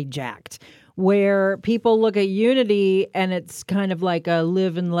hijacked, where people look at unity and it's kind of like a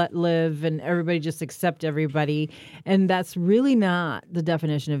live and let live and everybody just accept everybody. And that's really not the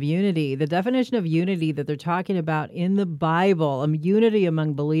definition of unity. The definition of unity that they're talking about in the Bible, unity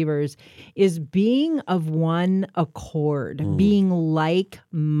among believers, is being of one accord, being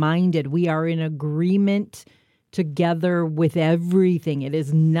like-minded. We are in agreement together with everything. It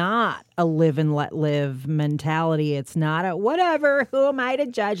is not a live and let live mentality. It's not a whatever, who am I to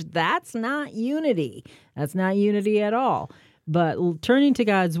judge? That's not unity. That's not unity at all. But turning to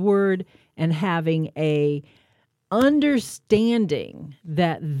God's word and having a understanding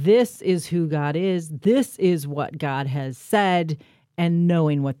that this is who God is, this is what God has said, and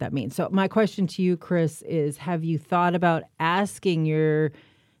knowing what that means. So my question to you, Chris, is have you thought about asking your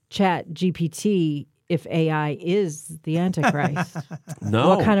Chat GPT if AI is the Antichrist? No.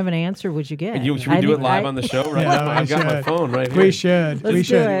 What kind of an answer would you get? Should we do it live on the show right now? I've got my phone right here. We should. Let's we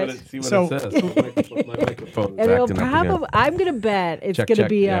should. do it. See what it says. My microphone is And it'll acting up again. probably, I'm going to bet it's Check, going to check.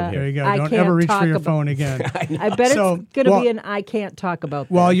 be Yeah, I'm There you go. I Don't can't ever reach talk for your about- phone again. I bet it's going to be an I can't talk about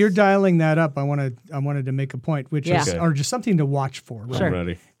this. While you're dialing that up, I wanted to make a point, which is, Okay. or just something to watch for. Right? Sure. I'm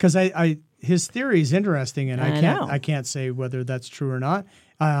ready. Because his theory is interesting, and know. I can't say whether that's true or not.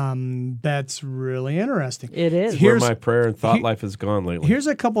 That's really interesting. It is. Where my prayer and thought life has gone lately. Here's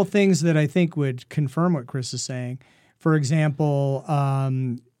a couple things that I think would confirm what Chris is saying. For example,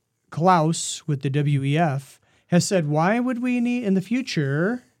 Klaus with the WEF has said, why would we need in the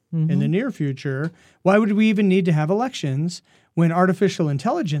future, in the near future, why would we even need to have elections when artificial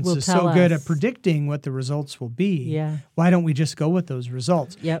intelligence is so good at predicting what the results will be? Yeah. Why don't we just go with those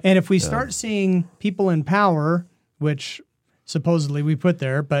results? Yep. And if we start seeing people in power, which supposedly we put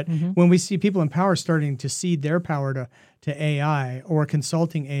there, but when we see people in power starting to cede their power to AI or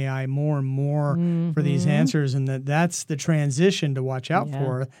consulting AI more and more for these answers, and that's the transition to watch out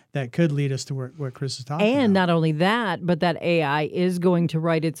for that could lead us to what Chris is talking about. And not only that, but that AI is going to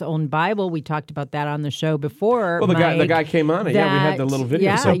write its own Bible. We talked about that on the show before. Well, the guy came on it. We had the little video.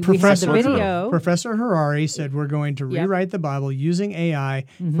 Yeah, so Professor Harari said we're going to rewrite the Bible using AI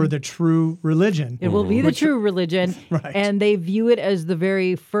for the true religion. It will be the true religion. Right. And they view it as the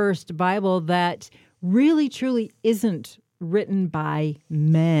very first Bible that really, truly isn't written by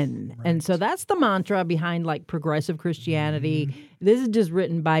men. Right. And so that's the mantra behind like progressive Christianity. This is just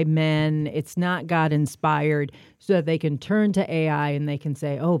written by men. It's not God inspired, so that they can turn to AI and they can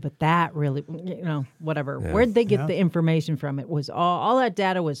say, oh, but that really, whatever. Yeah. Where'd they get the information from? It was all that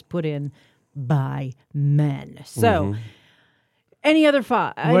data was put in by men. So any other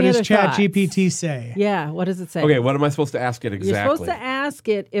thought? What does ChatGPT say? Yeah, what does it say? Okay, what am I supposed to ask it exactly? You're supposed to ask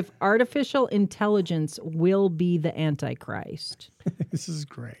it if artificial intelligence will be the Antichrist. This is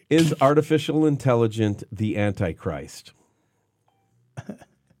great. Is artificial intelligence the Antichrist?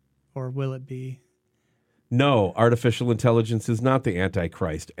 Or will it be? No, artificial intelligence is not the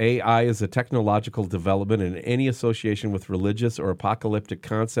Antichrist. AI is a technological development, and any association with religious or apocalyptic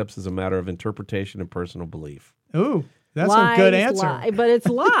concepts is a matter of interpretation and personal belief. Ooh. That's a good answer. But it's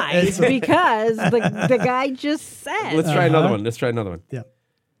lies because the guy just said. Let's try another one. Yeah.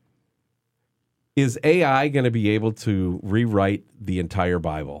 Is AI going to be able to rewrite the entire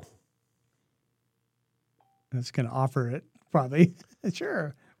Bible? It's going to offer it, probably.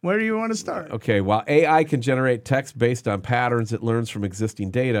 Sure. Where do you want to start? Okay, while AI can generate text based on patterns it learns from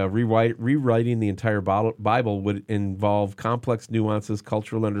existing data, rewriting the entire Bible would involve complex nuances,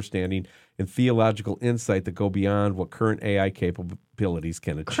 cultural understanding, and theological insight that go beyond what current AI capabilities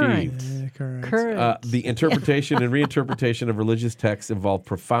can achieve. Correct. The interpretation and reinterpretation of religious texts involve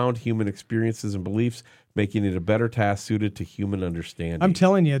profound human experiences and beliefs, making it a better task suited to human understanding. I'm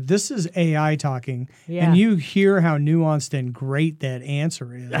telling you, this is AI talking, and you hear how nuanced and great that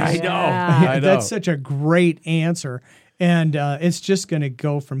answer is. I know. That's such a great answer, and it's just going to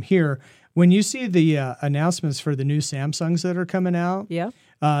go from here. When you see the announcements for the new Samsungs that are coming out,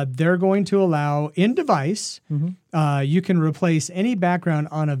 they're going to allow in-device, you can replace any background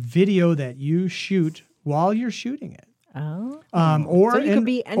on a video that you shoot while you're shooting it. Oh. Or so you can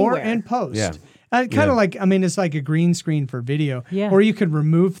be anywhere. Or in post. Yeah. Kind of like, it's like a green screen for video. Yeah. Or you could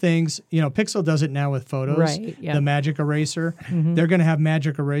remove things. Pixel does it now with photos. Right. Yeah. The Magic Eraser. They're going to have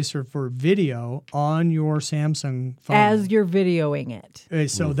Magic Eraser for video on your Samsung phone. As you're videoing it.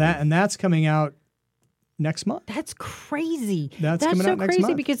 So that's coming out next month. That's crazy. That's coming out so next crazy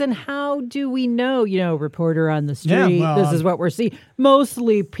month. Because then how do we know, reporter on the street, this is what we're seeing.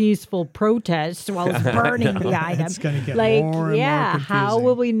 Mostly peaceful protests while it's burning the item. It's going to get more and more confusing. How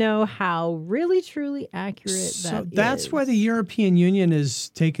will we know how really, truly accurate that is? That's why the European Union is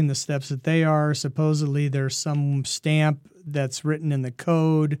taking the steps that they are. Supposedly there's some stamp that's written in the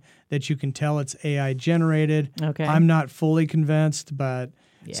code that you can tell it's AI generated. Okay. I'm not fully convinced, but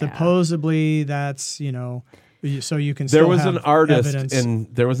supposedly that's, so you can still have evidence.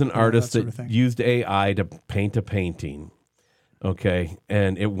 There was an artist that used AI to paint a painting, okay,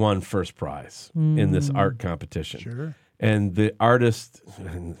 and it won first prize in this art competition. Sure. And the artist,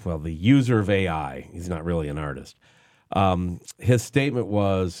 the user of AI, he's not really an artist, his statement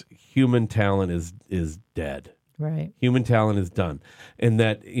was, human talent is dead. Right. Human talent is done. And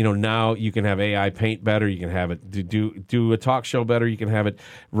that, now you can have AI paint better, you can have it do a talk show better, you can have it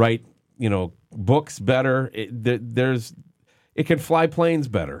write, books better. It can fly planes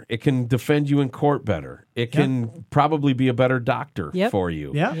better. It can defend you in court better. It can probably be a better doctor for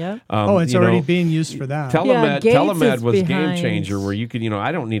you. Yeah. It's already being used for that. Telemed was game changer where you could,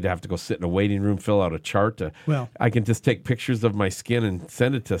 I don't need to have to go sit in a waiting room, fill out a chart. I can just take pictures of my skin and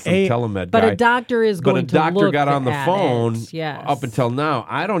send it to some telemed but guy. A doctor is going to look at it. But a doctor got on the phone up until now.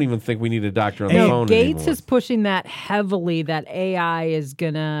 I don't even think we need a doctor on the phone Gates anymore. is pushing that heavily, that AI is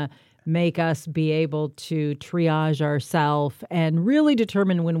going to make us be able to triage ourselves and really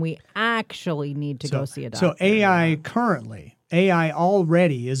determine when we actually need to go see a doctor. So AI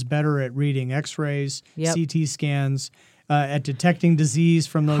already is better at reading X-rays, CT scans, at detecting disease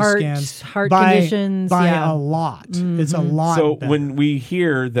from those scans. Heart conditions. By a lot. It's a lot better. When we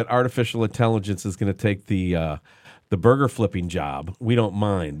hear that artificial intelligence is going to take the burger flipping job, we don't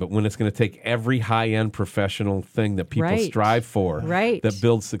mind. But when it's going to take every high-end professional thing that people strive for, that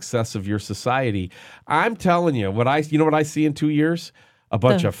builds success of your society, I'm telling you, what I see in 2 years? A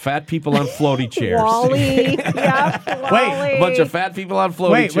bunch of fat people on floaty chairs. Wally. Wally. Wait, a bunch of fat people on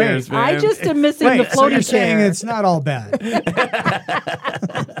floaty chairs, man. I just am missing the floaty so you're chair. saying it's not all bad.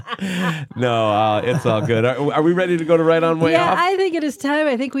 No, it's all good. Are we ready to go to Right On Way Off? Yeah, I think it is time.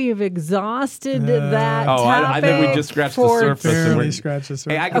 I think we have exhaused that topic. I think we just scratched the surface. Barely scratched the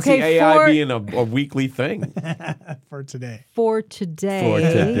surface. Hey, I can see AI being a weekly thing. For today. For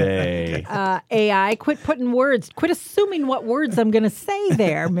today. AI, quit putting words. Quit assuming what words I'm going to say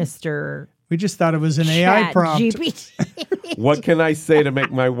there, Mr. We just thought it was an AI prompt. GPT. What can I say to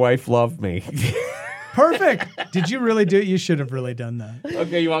make my wife love me? Perfect. Did you really do it? You should have really done that.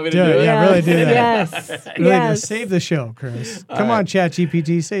 Okay, you want me to do it? Yeah, really do that. Yes. Really save the show, Chris. Come on,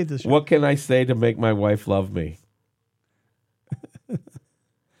 ChatGPT, save the show. What can I say to make my wife love me?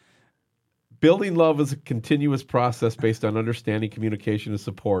 Building love is a continuous process based on understanding, communication, and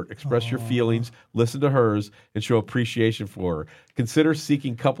support. Express your feelings, listen to hers, and show appreciation for her. Consider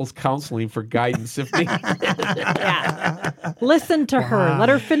seeking couples counseling for guidance if needed. Listen to her. Let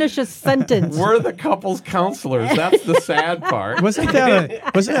her finish a sentence. We're the couples counselors. That's the sad part. Wasn't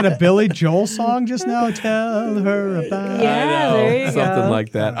that a Billy Joel song just now? Tell her about. Yeah, there you go. Something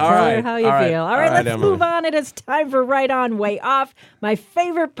like that. All Tell right. her how you feel. All right, let's Emily. move on. It is time for Right On, Way Off, my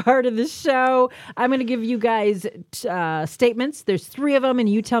favorite part of the show. I'm going to give you guys statements. There's 3 of them, and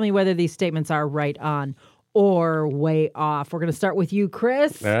you tell me whether these statements are right on or way off. We're going to start with you,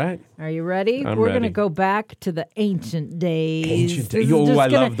 Chris. All right. Are you ready? I'm We're ready. going to go back to the ancient days. Ancient This days. is just I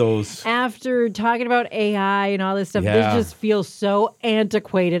gonna- love those. After talking about AI and all this stuff, Yeah. this just feels so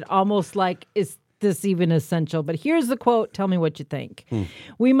antiquated, almost like, is this even essential? But here's the quote. Tell me what you think.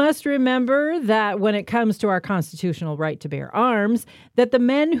 We must remember that when it comes to our constitutional right to bear arms, that the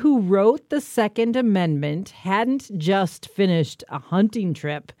men who wrote the Second Amendment hadn't just finished a hunting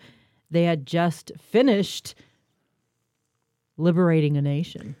trip. They had just finished liberating a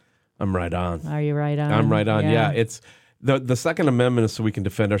nation. I'm right on. Are you right on? I'm right on. Yeah, it's the Second Amendment is so we can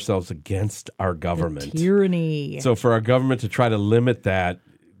defend ourselves against our government. Tyranny. So for our government to try to limit that,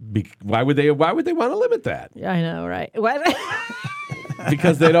 why would they want to limit that? I know, right? What?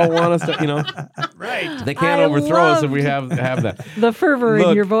 Because they don't want us to, right? They can't overthrow us if we have that. The fervor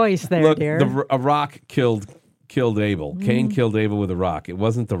in your voice there, dear. A rock killed Abel. Cain killed Abel with a rock. It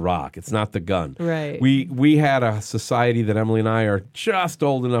wasn't the rock. It's not the gun. Right. We had a society that Emily and I are just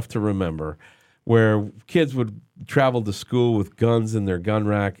old enough to remember, where kids would travel to school with guns in their gun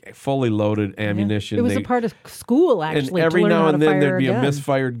rack, fully loaded ammunition. It was a part of school, actually. And every to learn now how and to then fire there'd be a gun.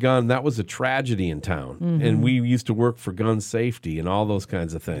 misfired gun. That was a tragedy in town. And we used to work for gun safety and all those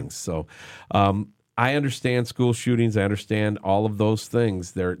kinds of things. So I understand school shootings. I understand all of those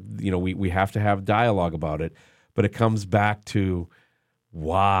things. We have to have dialogue about it. But it comes back to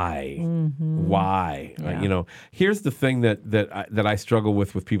why? Why? Yeah. Here's the thing that I struggle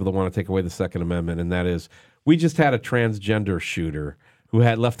with people that want to take away the Second Amendment, and that is we just had a transgender shooter who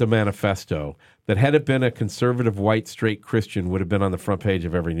had left a manifesto that, had it been a conservative, white, straight Christian, would have been on the front page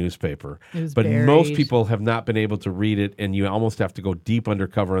of every newspaper. But most people have not been able to read it, and you almost have to go deep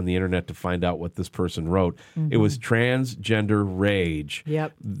undercover on the internet to find out what this person wrote. It was transgender rage,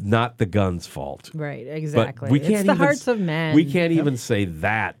 not the gun's fault. Right, exactly. But we can't it's the hearts of men. We can't even say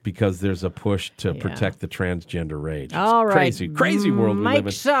that because there's a push to protect the transgender rage. It's all right. crazy world we live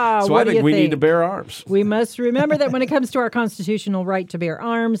in. Shaw, so I think we need to bear arms. We must remember that when it comes to our constitutional right to bear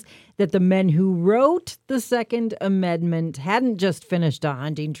arms, that the men who wrote the Second Amendment hadn't just finished a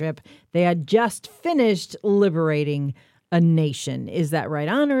hunting trip. They had just finished liberating a nation. Is that right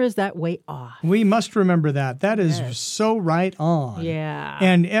on or is that way off? We must remember that. That is so right on. Yeah.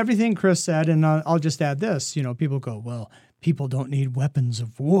 And everything Chris said, and I'll just add this, people go, well, people don't need weapons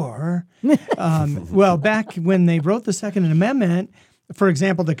of war. Well, back when they wrote the Second Amendment, for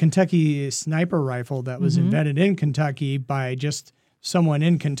example, the Kentucky sniper rifle that was invented in Kentucky by just someone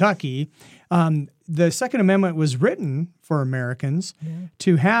in Kentucky, the Second Amendment was written for Americans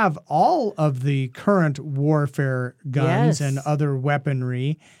to have all of the current warfare guns and other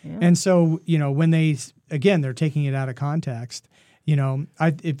weaponry. And so, when they're taking it out of context.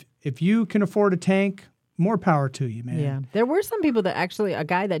 If you can afford a tank, more power to you, man. Yeah. There were some people that actually, a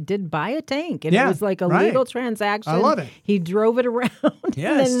guy that did buy a tank, and it was like a legal transaction. I love it. He drove it around.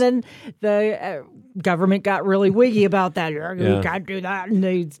 Yes. And then the government got really wiggy about that. You can't do that. And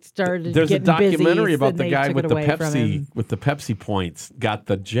they started There's a getting busy, documentary about so the guy took with it the away from him. Pepsi points, got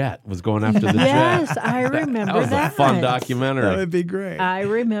the jet, was going after the jet. Yes, I remember that. That was a fun documentary. That would be great. I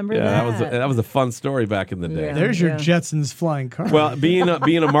remember that. That was a fun story back in the day. Yeah. There's your Jetsons flying car. Well, being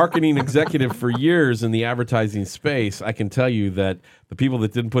a marketing executive for years in the advertising space, I can tell you that the people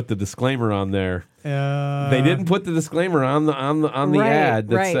that didn't put the disclaimer on there, they didn't put the disclaimer on the ad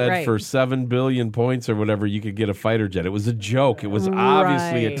that said for 7 billion points or whatever you could get a fighter jet. It was a joke. It was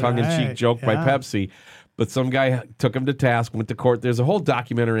obviously a tongue-in-cheek joke by Pepsi. But some guy took him to task, went to court. There's a whole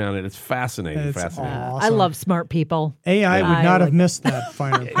documentary on it. It's fascinating. It's fascinating. awesome. I love smart people. AI would not have missed that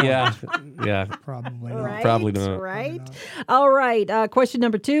final point. Yeah. Probably not. Right, Probably not. Right. All right. Question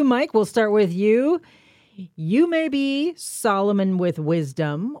number 2, Mike. We'll start with you. You may be Solomon with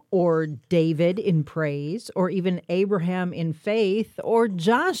wisdom, or David in praise, or even Abraham in faith, or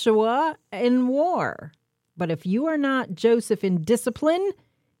Joshua in war. But if you are not Joseph in discipline,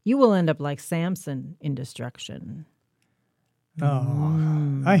 you will end up like Samson in destruction.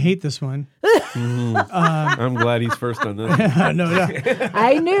 Oh, I hate this one. I'm glad he's first on this. No.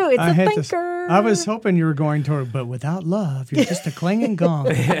 I knew it's a hate thinker. this. I was hoping you were going toward, but without love, you're just a clanging gong.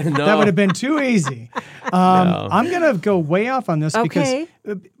 That would have been too easy. I'm going to go way off on this because,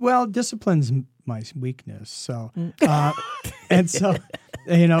 discipline's my weakness. So, and so,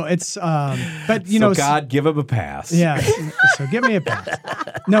 it's, but, so God, give him a pass. Yeah. So give me a pass.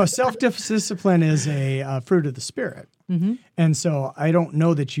 No, self-discipline is a fruit of the Spirit. Mm-hmm. And so I don't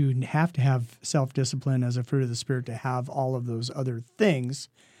know that you have to have self-discipline as a fruit of the Spirit to have all of those other things.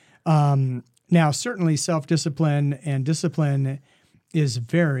 Now, certainly self-discipline and discipline is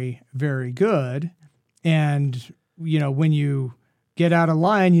very, very good. And, when you get out of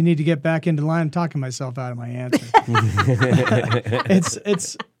line, you need to get back into line. I'm talking myself out of my answer.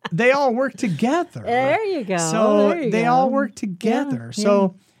 They all work together. There you go. So they all work together. Yeah,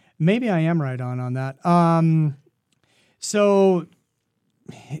 so maybe I am right on that. So,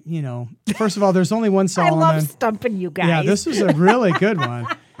 first of all, there's only one Solomon. I love stumping you guys. Yeah, this was a really good one.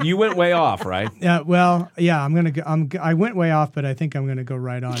 You went way off, right? Yeah, well, yeah, I'm gonna go. I went way off, but I think I'm gonna go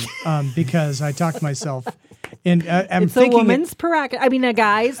right on because I talked myself. And I'm it's thinking a woman's prerogative. I mean, a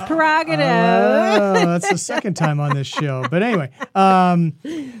guy's prerogative. That's the second time on this show. But anyway,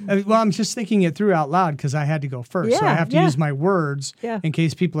 I'm just thinking it through out loud because I had to go first, so I have to use my words in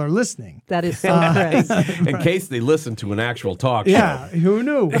case people are listening. That is so Chris. In case they listen to an actual talk show. Yeah, who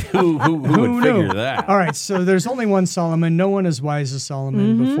knew? Who would figure that? All right, so there's only one Solomon. No one as wise as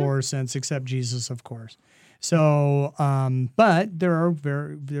Solomon before or since, except Jesus, of course. So, but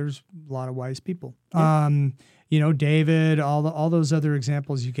there's a lot of wise people. David, all those other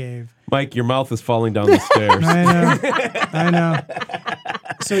examples you gave. Mike, your mouth is falling down the stairs. I know.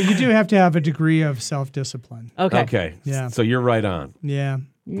 So you do have to have a degree of self-discipline. Okay. Yeah. So you're right on. Yeah.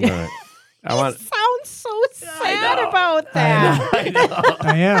 All right. Sounds so sad about that. I know.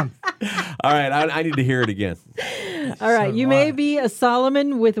 I am. All right. I need to hear it again. All right. You may be a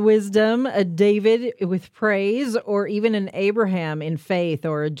Solomon with wisdom, a David with praise, or even an Abraham in faith,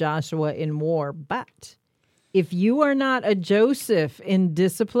 or a Joshua in war. But if you are not a Joseph in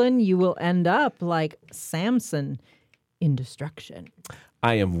discipline, you will end up like Samson in destruction.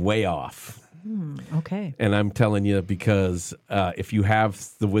 I am way off. Okay. And I'm telling you because if you have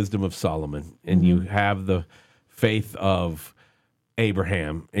the wisdom of Solomon and you have the faith of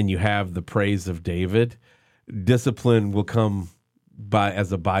Abraham and you have the praise of David, discipline will come by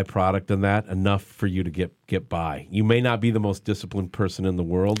as a byproduct of that, enough for you to get by. You may not be the most disciplined person in the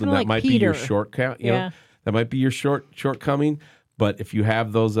world, and that like might Peter. be your shortcut. You know, that might be your shortcoming. But if you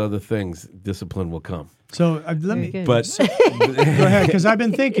have those other things, discipline will come. So let me. But go ahead, because I've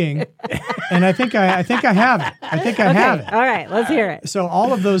been thinking, and I think I have it. I think I have it. All right, let's hear it. So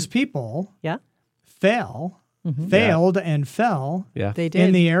all of those people, failed and fell. Yeah, they did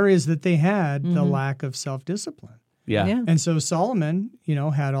in the areas that they had the lack of self-discipline. Yeah. And so Solomon,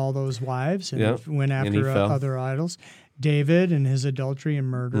 had all those wives and went after other idols. David and his adultery and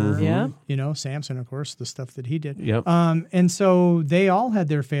murder. Samson, of course, the stuff that he did. Yep. And so they all had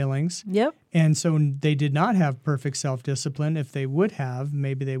their failings. Yep. And so they did not have perfect self-discipline. If they would have,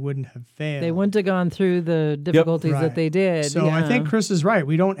 maybe they wouldn't have failed. They wouldn't have gone through the difficulties that they did. So I think Chris is right.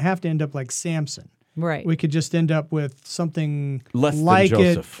 We don't have to end up like Samson. Right. We could just end up with something less like than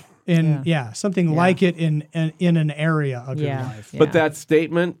Joseph. Something like it in an area of your life. But that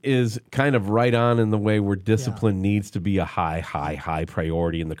statement is kind of right on in the way where discipline needs to be a high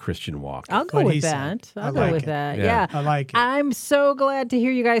priority in the Christian walk. I'll go with that. I'll go with that. Yeah. I like it. I'm so glad to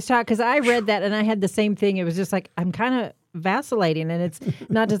hear you guys talk because I read that and I had the same thing. It was just like, I'm kind of vacillating, and it's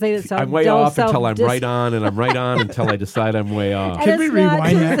not to say that I'm way off until I'm right on, and I'm right on until I decide I'm way off. Can we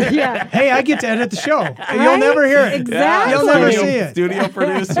rewind that? Yeah. Hey, I get to edit the show. You'll never hear it. Exactly. You'll never see it. Studio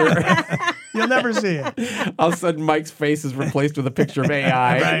producer. You'll never see it. All of a sudden, Mike's face is replaced with a picture of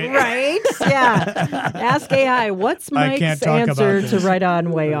AI. Right? Yeah. Ask AI, what's Mike's answer to right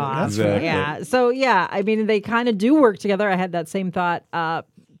on, way off? Exactly. Yeah. So, I mean, they kind of do work together. I had that same thought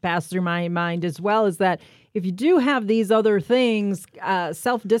pass through my mind as well, is that if you do have these other things,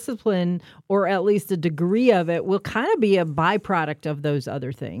 self-discipline, or at least a degree of it, will kind of be a byproduct of those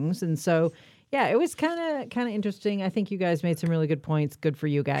other things. And so, Yeah, it was kind of interesting. I think you guys made some really good points. Good for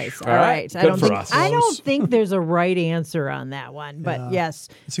you guys. All right. Good for us. I don't think there's a right answer on that one, but yes,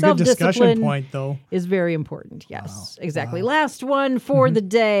 it's a good discussion point, though. Is very important. Yes, exactly. Wow. Last one for the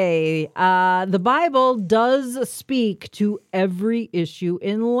day. The Bible does speak to every issue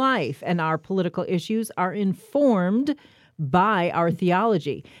in life, and our political issues are informed by our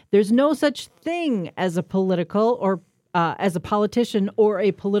theology. There's no such thing as a political or as a politician or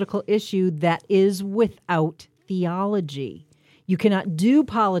a political issue that is without theology. You cannot do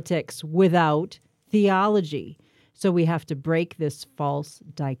politics without theology. So we have to break this false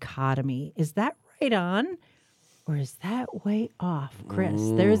dichotomy. Is that right on, or is that way off, Chris?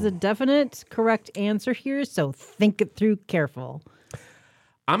 There's a definite correct answer here, so think it through careful.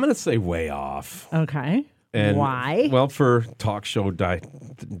 I'm going to say way off. Okay. And, why? Well, for talk show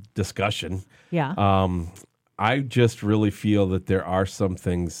discussion. Yeah. I just really feel that there are some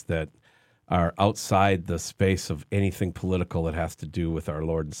things that are outside the space of anything political that has to do with our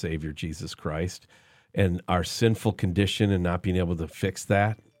Lord and Savior, Jesus Christ, and our sinful condition and not being able to fix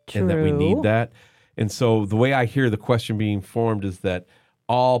that. True. And that we need that. And so the way I hear the question being formed is that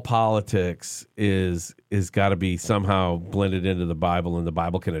all politics is got to be somehow blended into the Bible, and the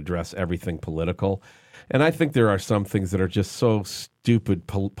Bible can address everything political. And I think there are some things that are just so stupid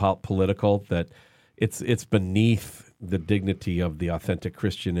political that it's beneath the dignity of the authentic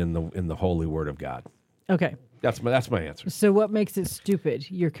Christian in the holy Word of God. Okay. That's my answer. So what makes it stupid?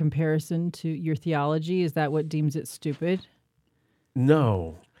 Your comparison to your theology? Is that what deems it stupid?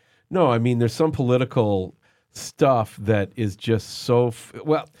 No. I mean, there's some political stuff that is just so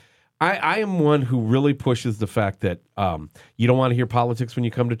well. I am one who really pushes the fact that you don't want to hear politics when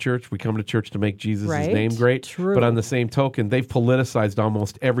you come to church. We come to church to make Jesus' name great. True. But on the same token, they've politicized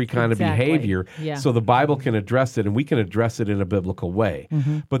almost every kind of behavior. Yeah. So the Bible can address it, and we can address it in a biblical way.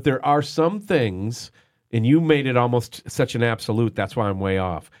 Mm-hmm. But there are some things, and you made it almost such an absolute, that's why I'm way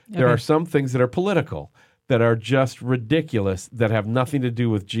off. There are some things that are political, that are just ridiculous, that have nothing to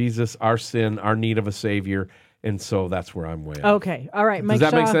do with Jesus, our sin, our need of a Savior. And so that's where I'm way off. Okay. All right. Mike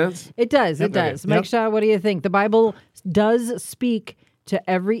Does that Shaw, make sense? It does. It does. Mike Shaw, what do you think? The Bible does speak to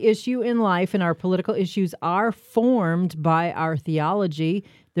every issue in life, and our political issues are formed by our theology.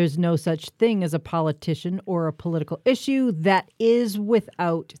 There's no such thing as a politician or a political issue that is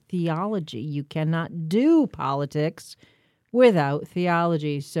without theology. You cannot do politics without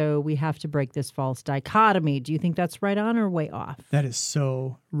theology. So we have to break this false dichotomy. Do you think that's right on or way off? That is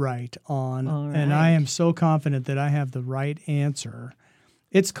so right on. All right. And I am so confident that I have the right answer.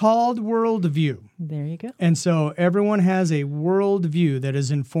 It's called worldview. There you go. And so everyone has a worldview that is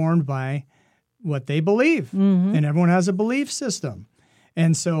informed by what they believe. Mm-hmm. And everyone has a belief system.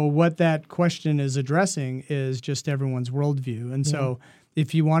 And so what that question is addressing is just everyone's worldview. And so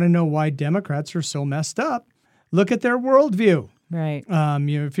if you want to know why Democrats are so messed up, look at their worldview. Right.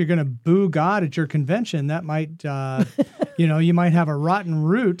 If you're going to boo God at your convention, that might, you might have a rotten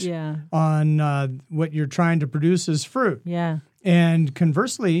root on what you're trying to produce as fruit. Yeah. And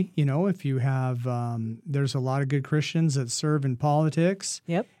conversely, if you have, there's a lot of good Christians that serve in politics.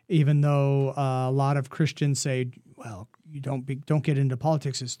 Yep. Even though a lot of Christians say, well, you don't get into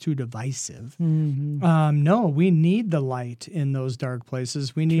politics; it's too divisive. Mm-hmm. No, we need the light in those dark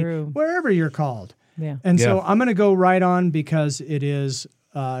places. We need wherever you're called. Yeah. And so I'm going to go right on because it is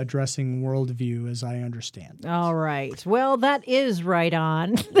addressing worldview as I understand. All right. Well, that is right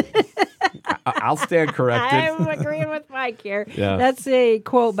on. I'll stand corrected. I'm agreeing with Mike here. Yeah. That's a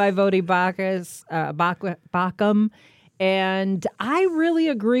quote by Voddie Baucham. And I really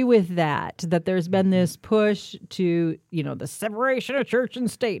agree with that there's been this push to, the separation of church and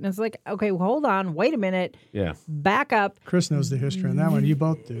state. And it's like, okay, well, hold on, wait a minute. Yeah. Back up. Chris knows the history on that one. You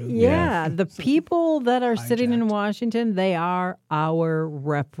both do. Yeah. The people that are sitting in Washington, they are our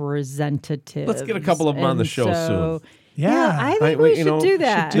representatives. Let's get a couple of them on the show soon. Yeah, I think we should do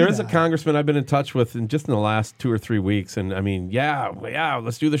that. There is a congressman I've been in touch with in the last 2 or 3 weeks, and I mean,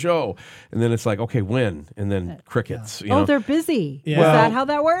 let's do the show. And then it's like, okay, when? And then crickets. They're busy. Yeah. Is that how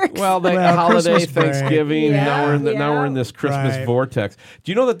that works? Well, the holiday, Thanksgiving. Yeah. Now we're in this Christmas vortex.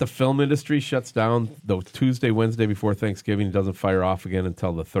 Do you know that the film industry shuts down the Tuesday, Wednesday before Thanksgiving? It doesn't fire off again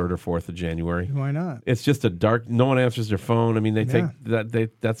until the 3rd or 4th of January. Why not? It's just a dark. No one answers their phone. I mean, they take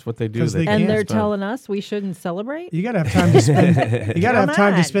that. That's what they do. And they're telling us we shouldn't celebrate. You got to have time to spend. You got to have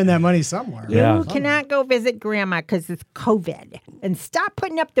time to spend that money somewhere. You cannot go visit Grandma because it's COVID. And stop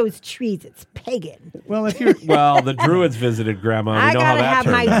putting up those trees. It's pagan. Well, if you're the Druids visited Grandma. We know how that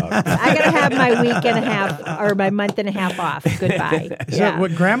turned out. I got to have my week and a half or my month and a half off. Goodbye. So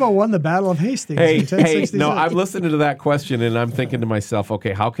what Grandma won the Battle of Hastings in 1066. No, I'm listening to that question and I'm thinking to myself,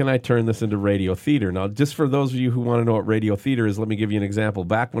 okay, how can I turn this into radio theater? Now, just for those of you who want to know what radio theater is, let me give you an example.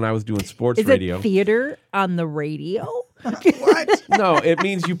 Back when I was doing sports radio. Is it theater on the radio? What? No, it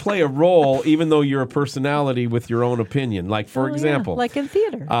means you play a role even though you're a personality with your own opinion. Like, for example. Like in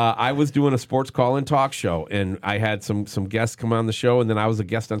theater. I was doing a sports call-in talk show, and I had some guests come on the show, and then I was a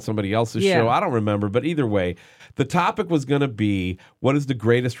guest on somebody else's show. I don't remember, but either way, the topic was going to be, what is the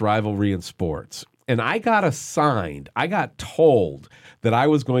greatest rivalry in sports? And I got told that I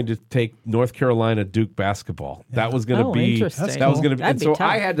was going to take North Carolina Duke basketball. Yeah. That was going to be interesting. That was going to be, and so tough.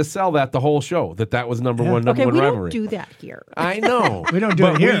 I had to sell that the whole show that was number one rivalry. We don't do that here. I know we don't do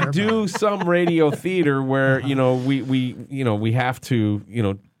it here. We do some radio theater where we have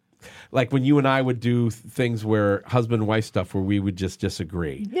to like when you and I would do things where husband and wife stuff where we would just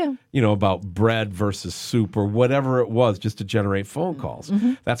disagree. Yeah. About bread versus soup or whatever it was just to generate phone calls.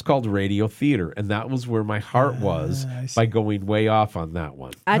 Mm-hmm. That's called radio theater. And that was where my heart was by going way off on that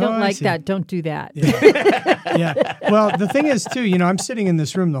one. I don't like that. Don't do that. Yeah. Well, the thing is, too, I'm sitting in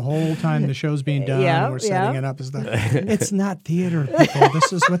this room the whole time the show's being done. And we're setting it up and stuff. It's not theater, people.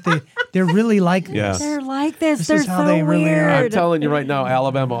 This is what they're really like this. Yeah. They're like this. This they're is how so they really weird. are. I'm telling you right now,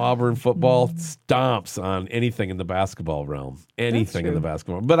 Alabama, Auburn football stomps on anything in the basketball realm. Anything in the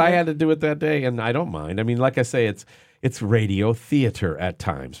basketball. But I had to do it that day, and I don't mind. I mean, like I say, it's radio theater at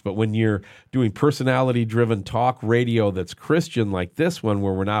times. But when you're doing personality-driven talk radio that's Christian like this one,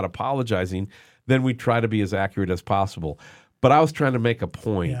 where we're not apologizing, then we try to be as accurate as possible. But I was trying to make a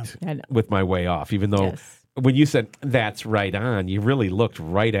point with my way off, even though when you said that's right on, you really looked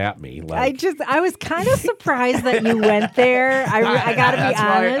right at me. Like, I was kind of surprised that you went there. I got to be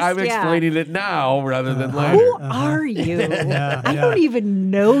honest. Why I'm explaining it now rather than later. Who are you? I don't even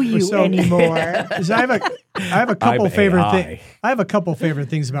know you anymore. So I have a couple favorite things. I have a couple favorite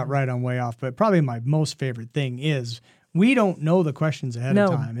things about Right On Way Off, but probably my most favorite thing is we don't know the questions ahead of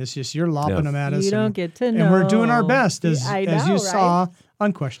time. It's just you're lopping them at us. You don't get to know. And we're doing our best, as you saw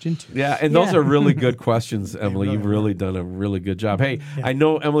on question 2. Yeah, and those are really good questions, Emily. You've really done a really good job. Hey, I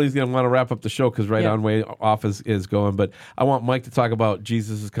know Emily's going to want to wrap up the show because Right On Way Off is going, but I want Mike to talk about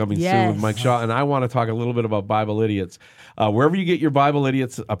Jesus is Coming Soon with Mike Shaw, and I want to talk a little bit about Bible Idiots. Wherever you get your Bible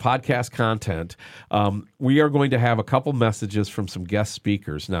Idiots podcast content, we are going to have a couple messages from some guest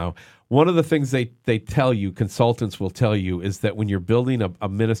speakers. Now, one of the things they tell you, consultants will tell you, is that when you're building a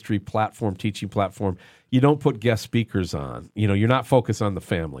ministry platform, teaching platform, you don't put guest speakers on. You're not focused on the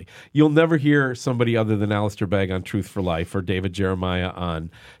family. You'll never hear somebody other than Alistair Begg on Truth for Life or David Jeremiah on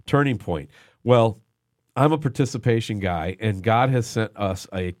Turning Point. Well, I'm a participation guy, and God has sent us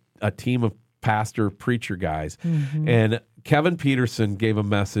a team of pastor, preacher guys. Mm-hmm. And Kevin Peterson gave a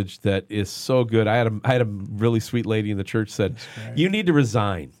message that is so good. I had a really sweet lady in the church said, "You need to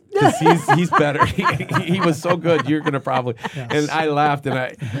resign." Because he's better. He was so good. You're going to probably. Yes. And I laughed.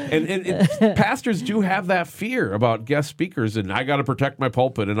 And pastors do have that fear about guest speakers, and I got to protect my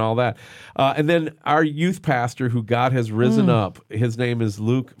pulpit and all that. And then our youth pastor, who God has risen up, his name is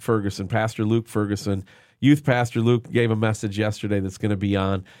Luke Ferguson, Pastor Luke Ferguson. Youth Pastor Luke gave a message yesterday that's going to be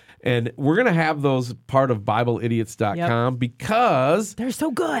on. And we're going to have those part of BibleIdiots.com because they're so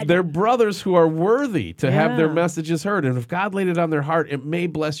good. They're brothers who are worthy to have their messages heard. And if God laid it on their heart, it may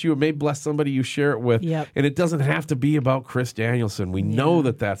bless you. It may bless somebody you share it with. Yep. And it doesn't have to be about Chris Danielson. We know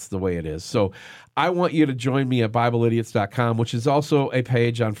that that's the way it is. So I want you to join me at BibleIdiots.com, which is also a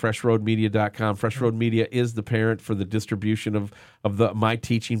page on FreshRoadMedia.com. Fresh Road Media is the parent for the distribution of my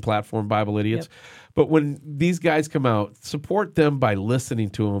teaching platform, Bible Idiots. Yep. But when these guys come out, support them by listening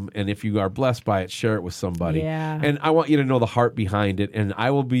to them. And if you are blessed by it, share it with somebody. Yeah. And I want you to know the heart behind it. And I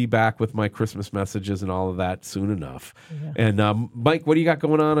will be back with my Christmas messages and all of that soon enough. Yeah. And Mike, what do you got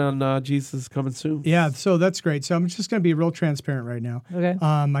going on Jesus is Coming Soon? Yeah, so that's great. So I'm just going to be real transparent right now. Okay.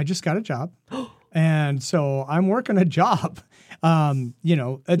 I just got a job. And so I'm working a job.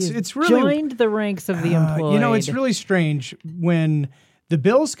 It's really joined the ranks of the employed. It's really strange when the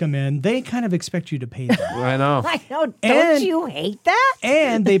bills come in, they kind of expect you to pay them. I know. Don't you hate that?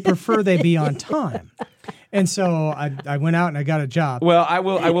 And they prefer they be on time. And so I went out and I got a job. Well, I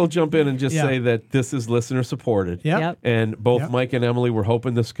will jump in and just say that this is listener supported. Yep. And both Mike and Emily were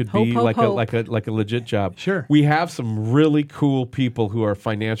hoping this could be like a legit job. Sure. We have some really cool people who are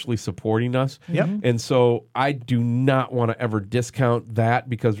financially supporting us. Yep. And so I do not want to ever discount that,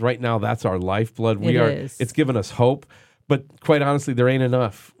 because right now that's our lifeblood. It's given us hope. But quite honestly, there ain't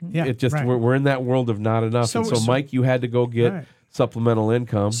enough. Yeah, it just we're in that world of not enough. So Mike, you had to go get supplemental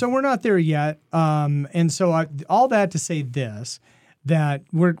income. So we're not there yet. And so all that to say this, that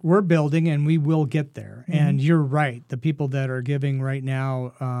we're building and we will get there. Mm-hmm. And you're right. The people that are giving right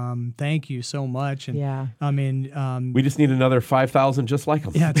now, thank you so much. And I mean, we just need another 5,000 just like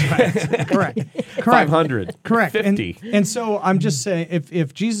them. Yeah, that's right. Correct. 500. Correct. 50. And so I'm just saying,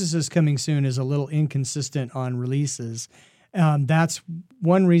 if Jesus is coming soon is a little inconsistent on releases, that's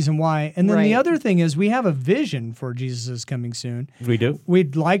one reason why. And then the other thing is we have a vision for Jesus is coming soon. We do.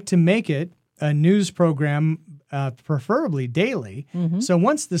 We'd like to make it a news program, preferably daily. Mm-hmm. So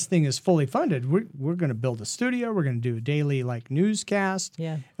once this thing is fully funded, we're going to build a studio. We're going to do a daily newscast.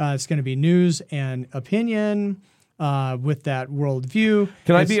 Yeah. It's going to be news and opinion. With that worldview.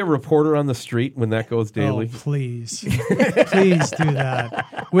 Can I be a reporter on the street when that goes daily? Oh, please. Please do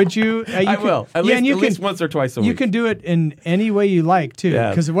that. Would you? I will. At least once or twice a week. You can do it in any way you like, too.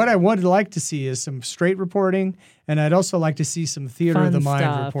 Because what I would like to see is some straight reporting, and I'd also like to see some theater of the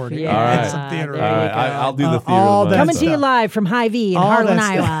mind reporting. Yeah. All right. Some theater. All right. I'll do the theater of the mind. Coming to you live from Hy-Vee in Harlan,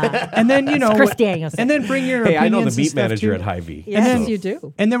 Iowa. And then, Chris Danielson. And then bring your opinions. I know the beat manager too. at Hy-Vee. Yes, you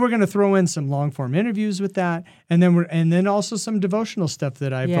do. And then we're going to throw in some long-form interviews with that. And then also some devotional stuff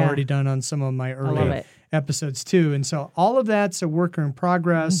that I've already done on some of my early episodes too. And so all of that's a work in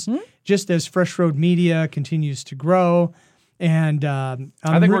progress, just as Fresh Road Media continues to grow. And I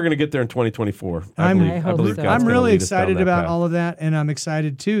think we're going to get there in 2024. I believe God's I'm really lead us down excited that about path. all of that, and I'm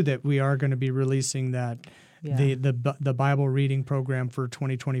excited too that we are going to be releasing that the Bible reading program for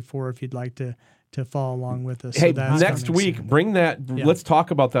 2024. If you'd like to follow along with us. Hey, next week, bring that. Yeah. Let's talk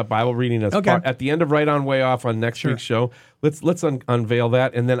about that Bible reading as part, at the end of Right On Way Off on next week's show. Let's unveil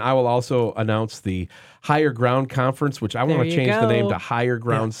that, and then I will also announce the Higher Ground Conference, which I want to change the name to Higher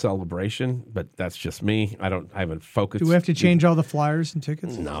Ground Celebration, but that's just me. I haven't focused. Do we have to change all the flyers and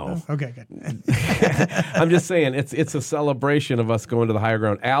tickets? No. Okay, good. I'm just saying it's a celebration of us going to the higher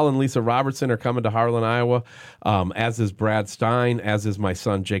ground. Al and Lisa Robertson are coming to Harlan, Iowa, as is Brad Stein, as is my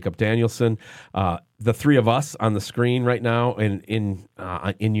son Jacob Danielson. The three of us on the screen right now and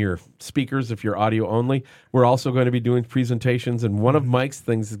in your speakers, if you're audio only, we're also going to be doing presentations. And one of Mike's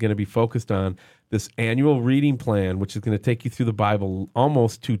things is going to be focused on this annual reading plan, which is going to take you through the Bible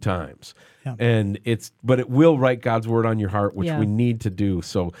almost 2 times. Yeah. But it will write God's word on your heart, which we need to do.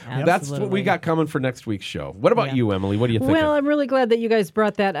 So that's what we got coming for next week's show. What about you, Emily? What do you think? Well, I'm really glad that you guys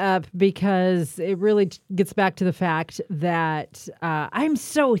brought that up, because it really gets back to the fact that I'm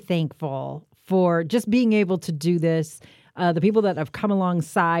so thankful for just being able to do this. The people that have come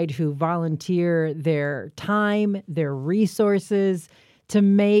alongside who volunteer their time, their resources to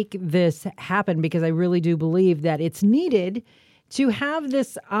make this happen, because I really do believe that it's needed to have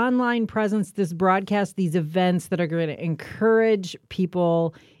this online presence, this broadcast, these events that are going to encourage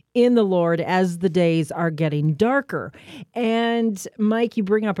people in the Lord as the days are getting darker. And Mike, you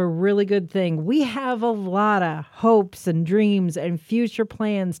bring up a really good thing. We have a lot of hopes and dreams and future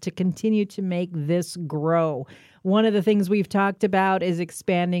plans to continue to make this grow. One of the things we've talked about is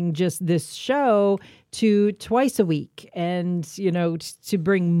expanding just this show to twice a week, and, to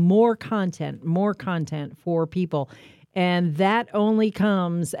bring more content for people. And that only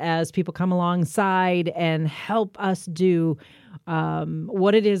comes as people come alongside and help us do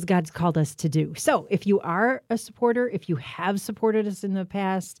what it is God's called us to do. So if you are a supporter, if you have supported us in the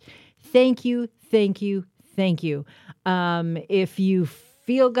past, thank you, thank you, thank you. If you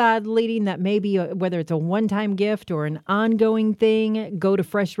feel God leading that maybe whether it's a one-time gift or an ongoing thing, go to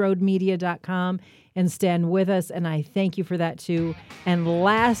freshroadmedia.com and stand with us. And I thank you for that too. And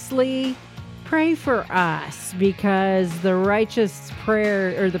lastly, pray for us, because the righteous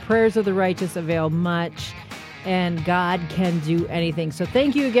prayer, or the prayers of the righteous, avail much, and God can do anything. So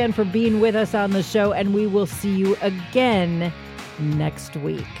thank you again for being with us on the show, and we will see you again next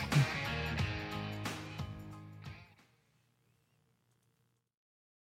week.